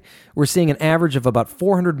today, we're seeing an average of about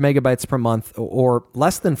 400 megabytes per month or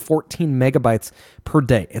less than 14 megabytes per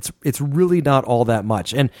day. It's really not all that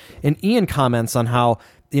much. And Ian comments on how,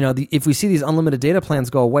 if we see these unlimited data plans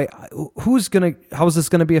go away, how is this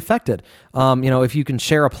going to be affected? If you can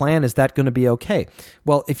share a plan, is that going to be okay?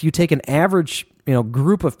 Well, if you take an average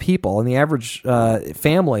group of people and the average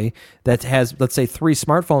family that has, let's say, 3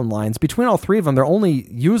 smartphone lines, between all 3 of them, they're only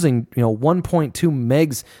using 1.2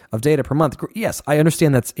 megs of data per month. Yes, I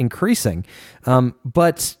understand that's increasing,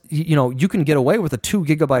 but you can get away with a 2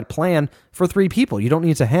 gigabyte plan for 3 people. You don't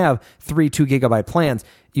need to have 3 2 gigabyte plans.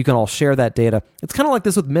 You can all share that data. It's kind of like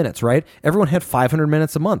this with minutes, right? Everyone had 500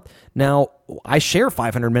 minutes a month. Now, I share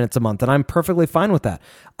 500 minutes a month, and I'm perfectly fine with that.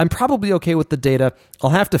 I'm probably okay with the data.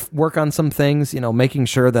 I'll have to work on some things, making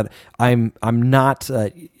sure that I'm not,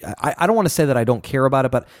 I don't want to say that I don't care about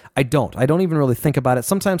it, but I don't. I don't even really think about it.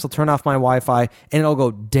 Sometimes I'll turn off my Wi-Fi, and it'll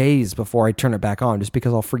go days before I turn it back on just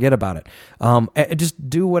because I'll forget about it. I just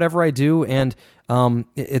do whatever I do, and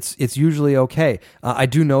it's usually okay. I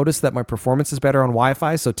do notice that my performance is better on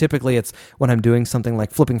Wi-Fi. So typically it's when I'm doing something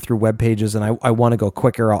like flipping through web pages and I want to go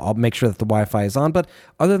quicker, I'll make sure that the Wi-Fi is on. But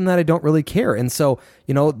other than that, I don't really care. And so,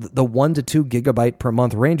 the 1 to 2 gigabyte per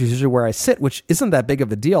month range is usually where I sit, which isn't that big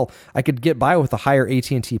of a deal. I could get by with a higher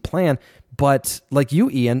AT&T plan. But like you,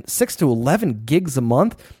 Ian, 6 to 11 gigs a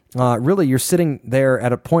month, really you're sitting there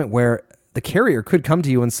at a point where the carrier could come to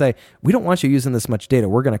you and say, we don't want you using this much data.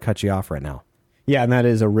 We're going to cut you off right now. Yeah, and that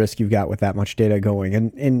is a risk you've got with that much data going.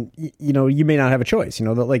 And you may not have a choice.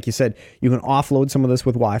 That, like you said, you can offload some of this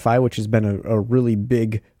with Wi-Fi, which has been a really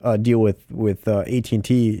big deal with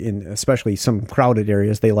AT&T, in especially some crowded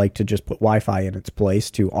areas. They like to just put Wi-Fi in its place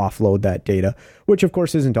to offload that data, which of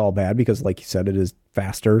course isn't all bad because, like you said, it is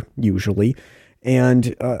faster usually.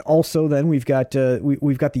 And also then we've got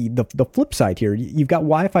the flip side here. You've got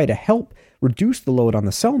Wi-Fi to help reduce the load on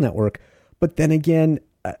the cell network, but then again,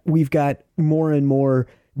 we've got more and more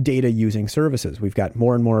data using services. We've got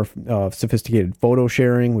more and more sophisticated photo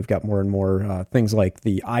sharing. We've got more and more things like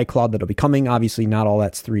the iCloud that'll be coming. Obviously, not all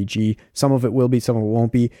that's 3G. Some of it will be, some of it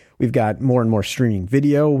won't be. We've got more and more streaming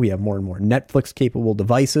video. We have more and more Netflix-capable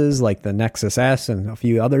devices like the Nexus S and a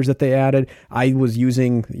few others that they added. I was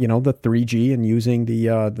using, the 3G and using the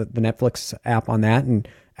Netflix app on that and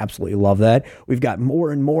absolutely love that. We've got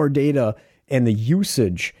more and more data, and the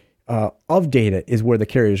usage of data is where the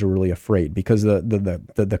carriers are really afraid because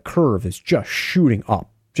the curve is just shooting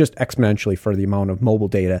up just exponentially for the amount of mobile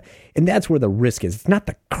data. And that's where the risk is. It's not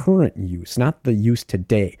the current use, not the use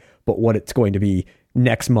today, but what it's going to be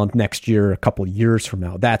next month, next year, a couple of years from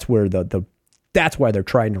now. That's where that's why they're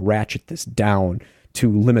trying to ratchet this down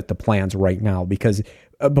to limit the plans right now, because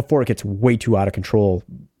before it gets way too out of control,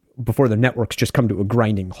 before the networks just come to a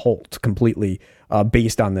grinding halt completely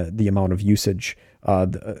based on the amount of usage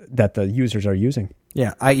that the users are using.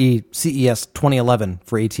 Yeah, i.e. CES 2011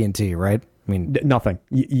 for AT&T, right? I mean, nothing.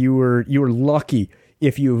 You were lucky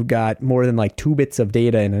if you've got more than like 2 bits of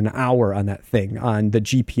data in an hour on that thing, on the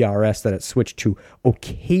GPRS that it switched to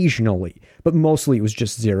occasionally, but mostly it was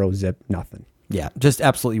just zero, zip, nothing. Yeah, just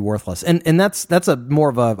absolutely worthless. And that's a more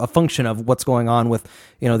of a function of what's going on with,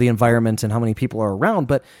 the environment and how many people are around.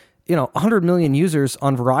 But, 100 million users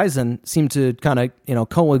on Verizon seem to kind of,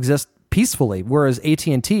 coexist peacefully, whereas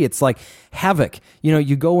AT&T, it's like havoc.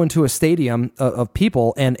 You go into a stadium of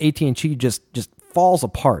people and AT&T just falls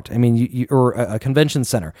apart. I mean, or a convention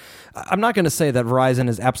center. I'm not going to say that Verizon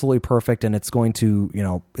is absolutely perfect and it's going to,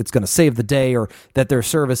 it's going to save the day, or that their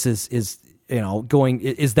service is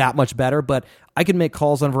that much better, but I could make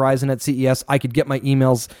calls on Verizon at CES. I could get my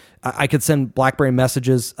emails. I could send BlackBerry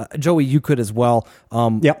messages. Joey, you could as well.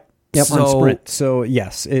 Yep, on Sprint. So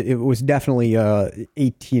yes, it was definitely,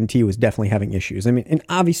 AT&T was definitely having issues. I mean, and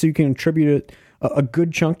obviously you can attribute a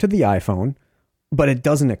good chunk to the iPhone, but it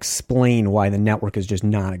doesn't explain why the network is just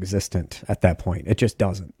non-existent at that point. It just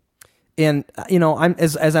doesn't. And, I'm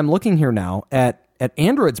as I'm looking here now at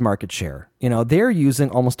Android's market share, they're using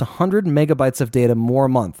almost 100 megabytes of data more a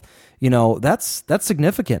month. That's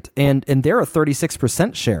significant. And they're a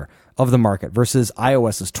 36% share of the market versus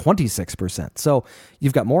iOS is 26%. So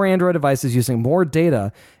you've got more Android devices using more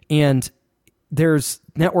data, and there's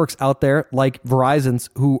networks out there like Verizon's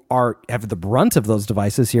who have the brunt of those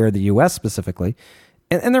devices here in the US specifically,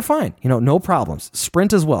 and they're fine. No problems.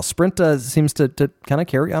 Sprint as well. Sprint seems to kind of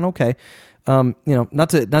carry on okay. Not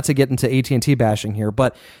to get into AT&T bashing here,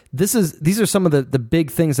 but these are some of the big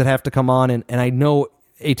things that have to come on, and I know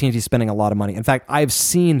AT&T is spending a lot of money. In fact, I've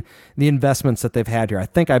seen the investments that they've had here. I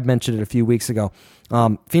think I mentioned it a few weeks ago.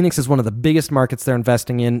 Phoenix is one of the biggest markets they're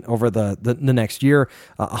investing in over the next year.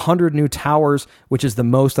 100 new towers, which is the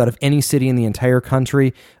most out of any city in the entire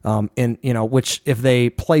country. Which if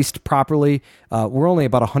they placed properly, we're only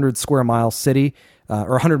about 100 square mile city.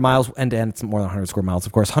 Or 100 miles end to end. It's more than 100 square miles,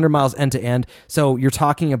 of course. 100 miles end to end. So you're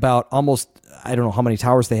talking about almost, I don't know how many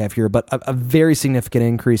towers they have here, but a very significant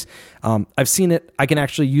increase. I've seen it. I can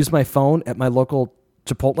actually use my phone at my local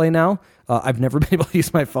Chipotle now. I've never been able to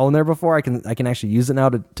use my phone there before. I can actually use it now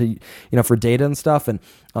to for data and stuff. And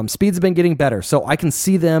speeds have been getting better. So I can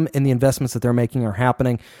see them and the investments that they're making are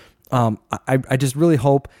happening. I just really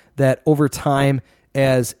hope that over time,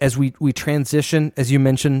 as we transition, as you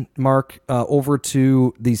mentioned, Mark, over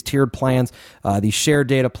to these tiered plans, these shared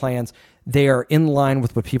data plans, they are in line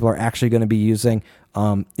with what people are actually going to be using,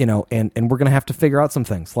 and we're going to have to figure out some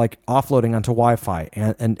things like offloading onto Wi-Fi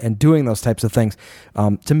and doing those types of things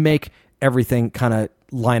to make everything kind of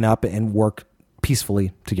line up and work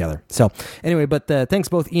peacefully together. So anyway, but thanks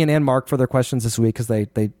both Ian and Mark for their questions this week because they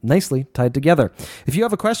nicely tied together. If you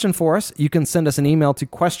have a question for us, you can send us an email to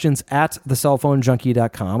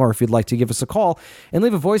questions@thecellphonejunkie.com, or if you'd like to give us a call and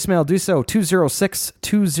leave a voicemail, do so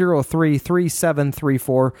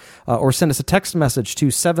 206-203-3734, or send us a text message to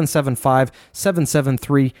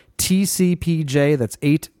 775-773 TCPJ. That's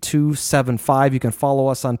 8275. You can follow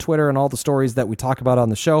us on Twitter and all the stories that we talk about on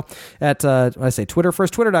the show at Twitter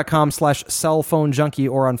first, twitter.com/cellphonejunkie,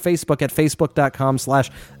 or on Facebook at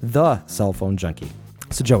facebook.com/thecellphonejunkie.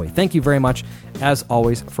 So Joey, thank you very much as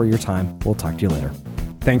always for your time. We'll talk to you later.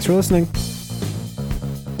 Thanks for listening.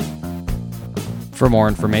 For more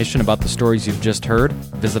information about the stories you've just heard,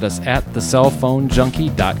 visit us at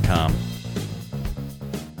thecellphonejunkie.com.